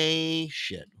May,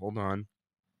 hold on.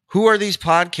 Who Are These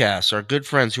Podcasts? Our good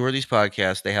friends, Who Are These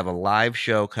Podcasts? They have a live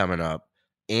show coming up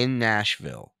in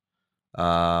Nashville.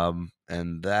 And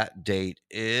that date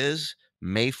is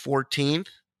May 14th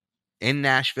in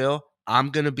Nashville.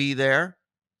 I'm going to be there.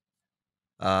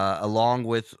 Along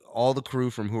with all the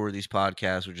crew from Who Are These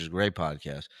Podcasts, which is a great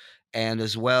podcast. And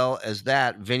as well as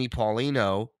that, Vinny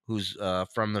Paulino, who's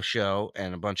from the show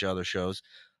and a bunch of other shows,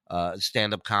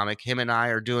 stand-up comic. Him and I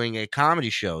are doing a comedy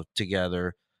show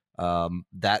together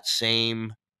that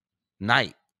same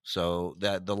night. So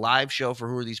the live show for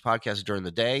Who Are These Podcasts during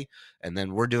the day, and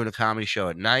then we're doing a comedy show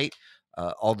at night.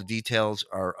 All the details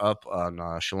are up on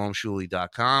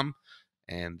shalomshuli.com.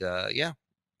 And yeah.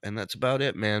 And that's about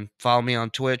it, man. Follow me on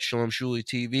Twitch, Shalom Shuli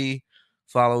TV.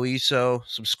 Follow ESO.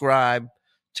 Subscribe.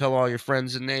 Tell all your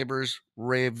friends and neighbors.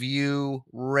 Review,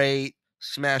 rate,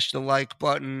 smash the like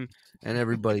button. And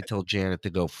everybody tell Janet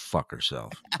to go fuck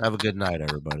herself. Have a good night,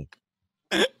 everybody.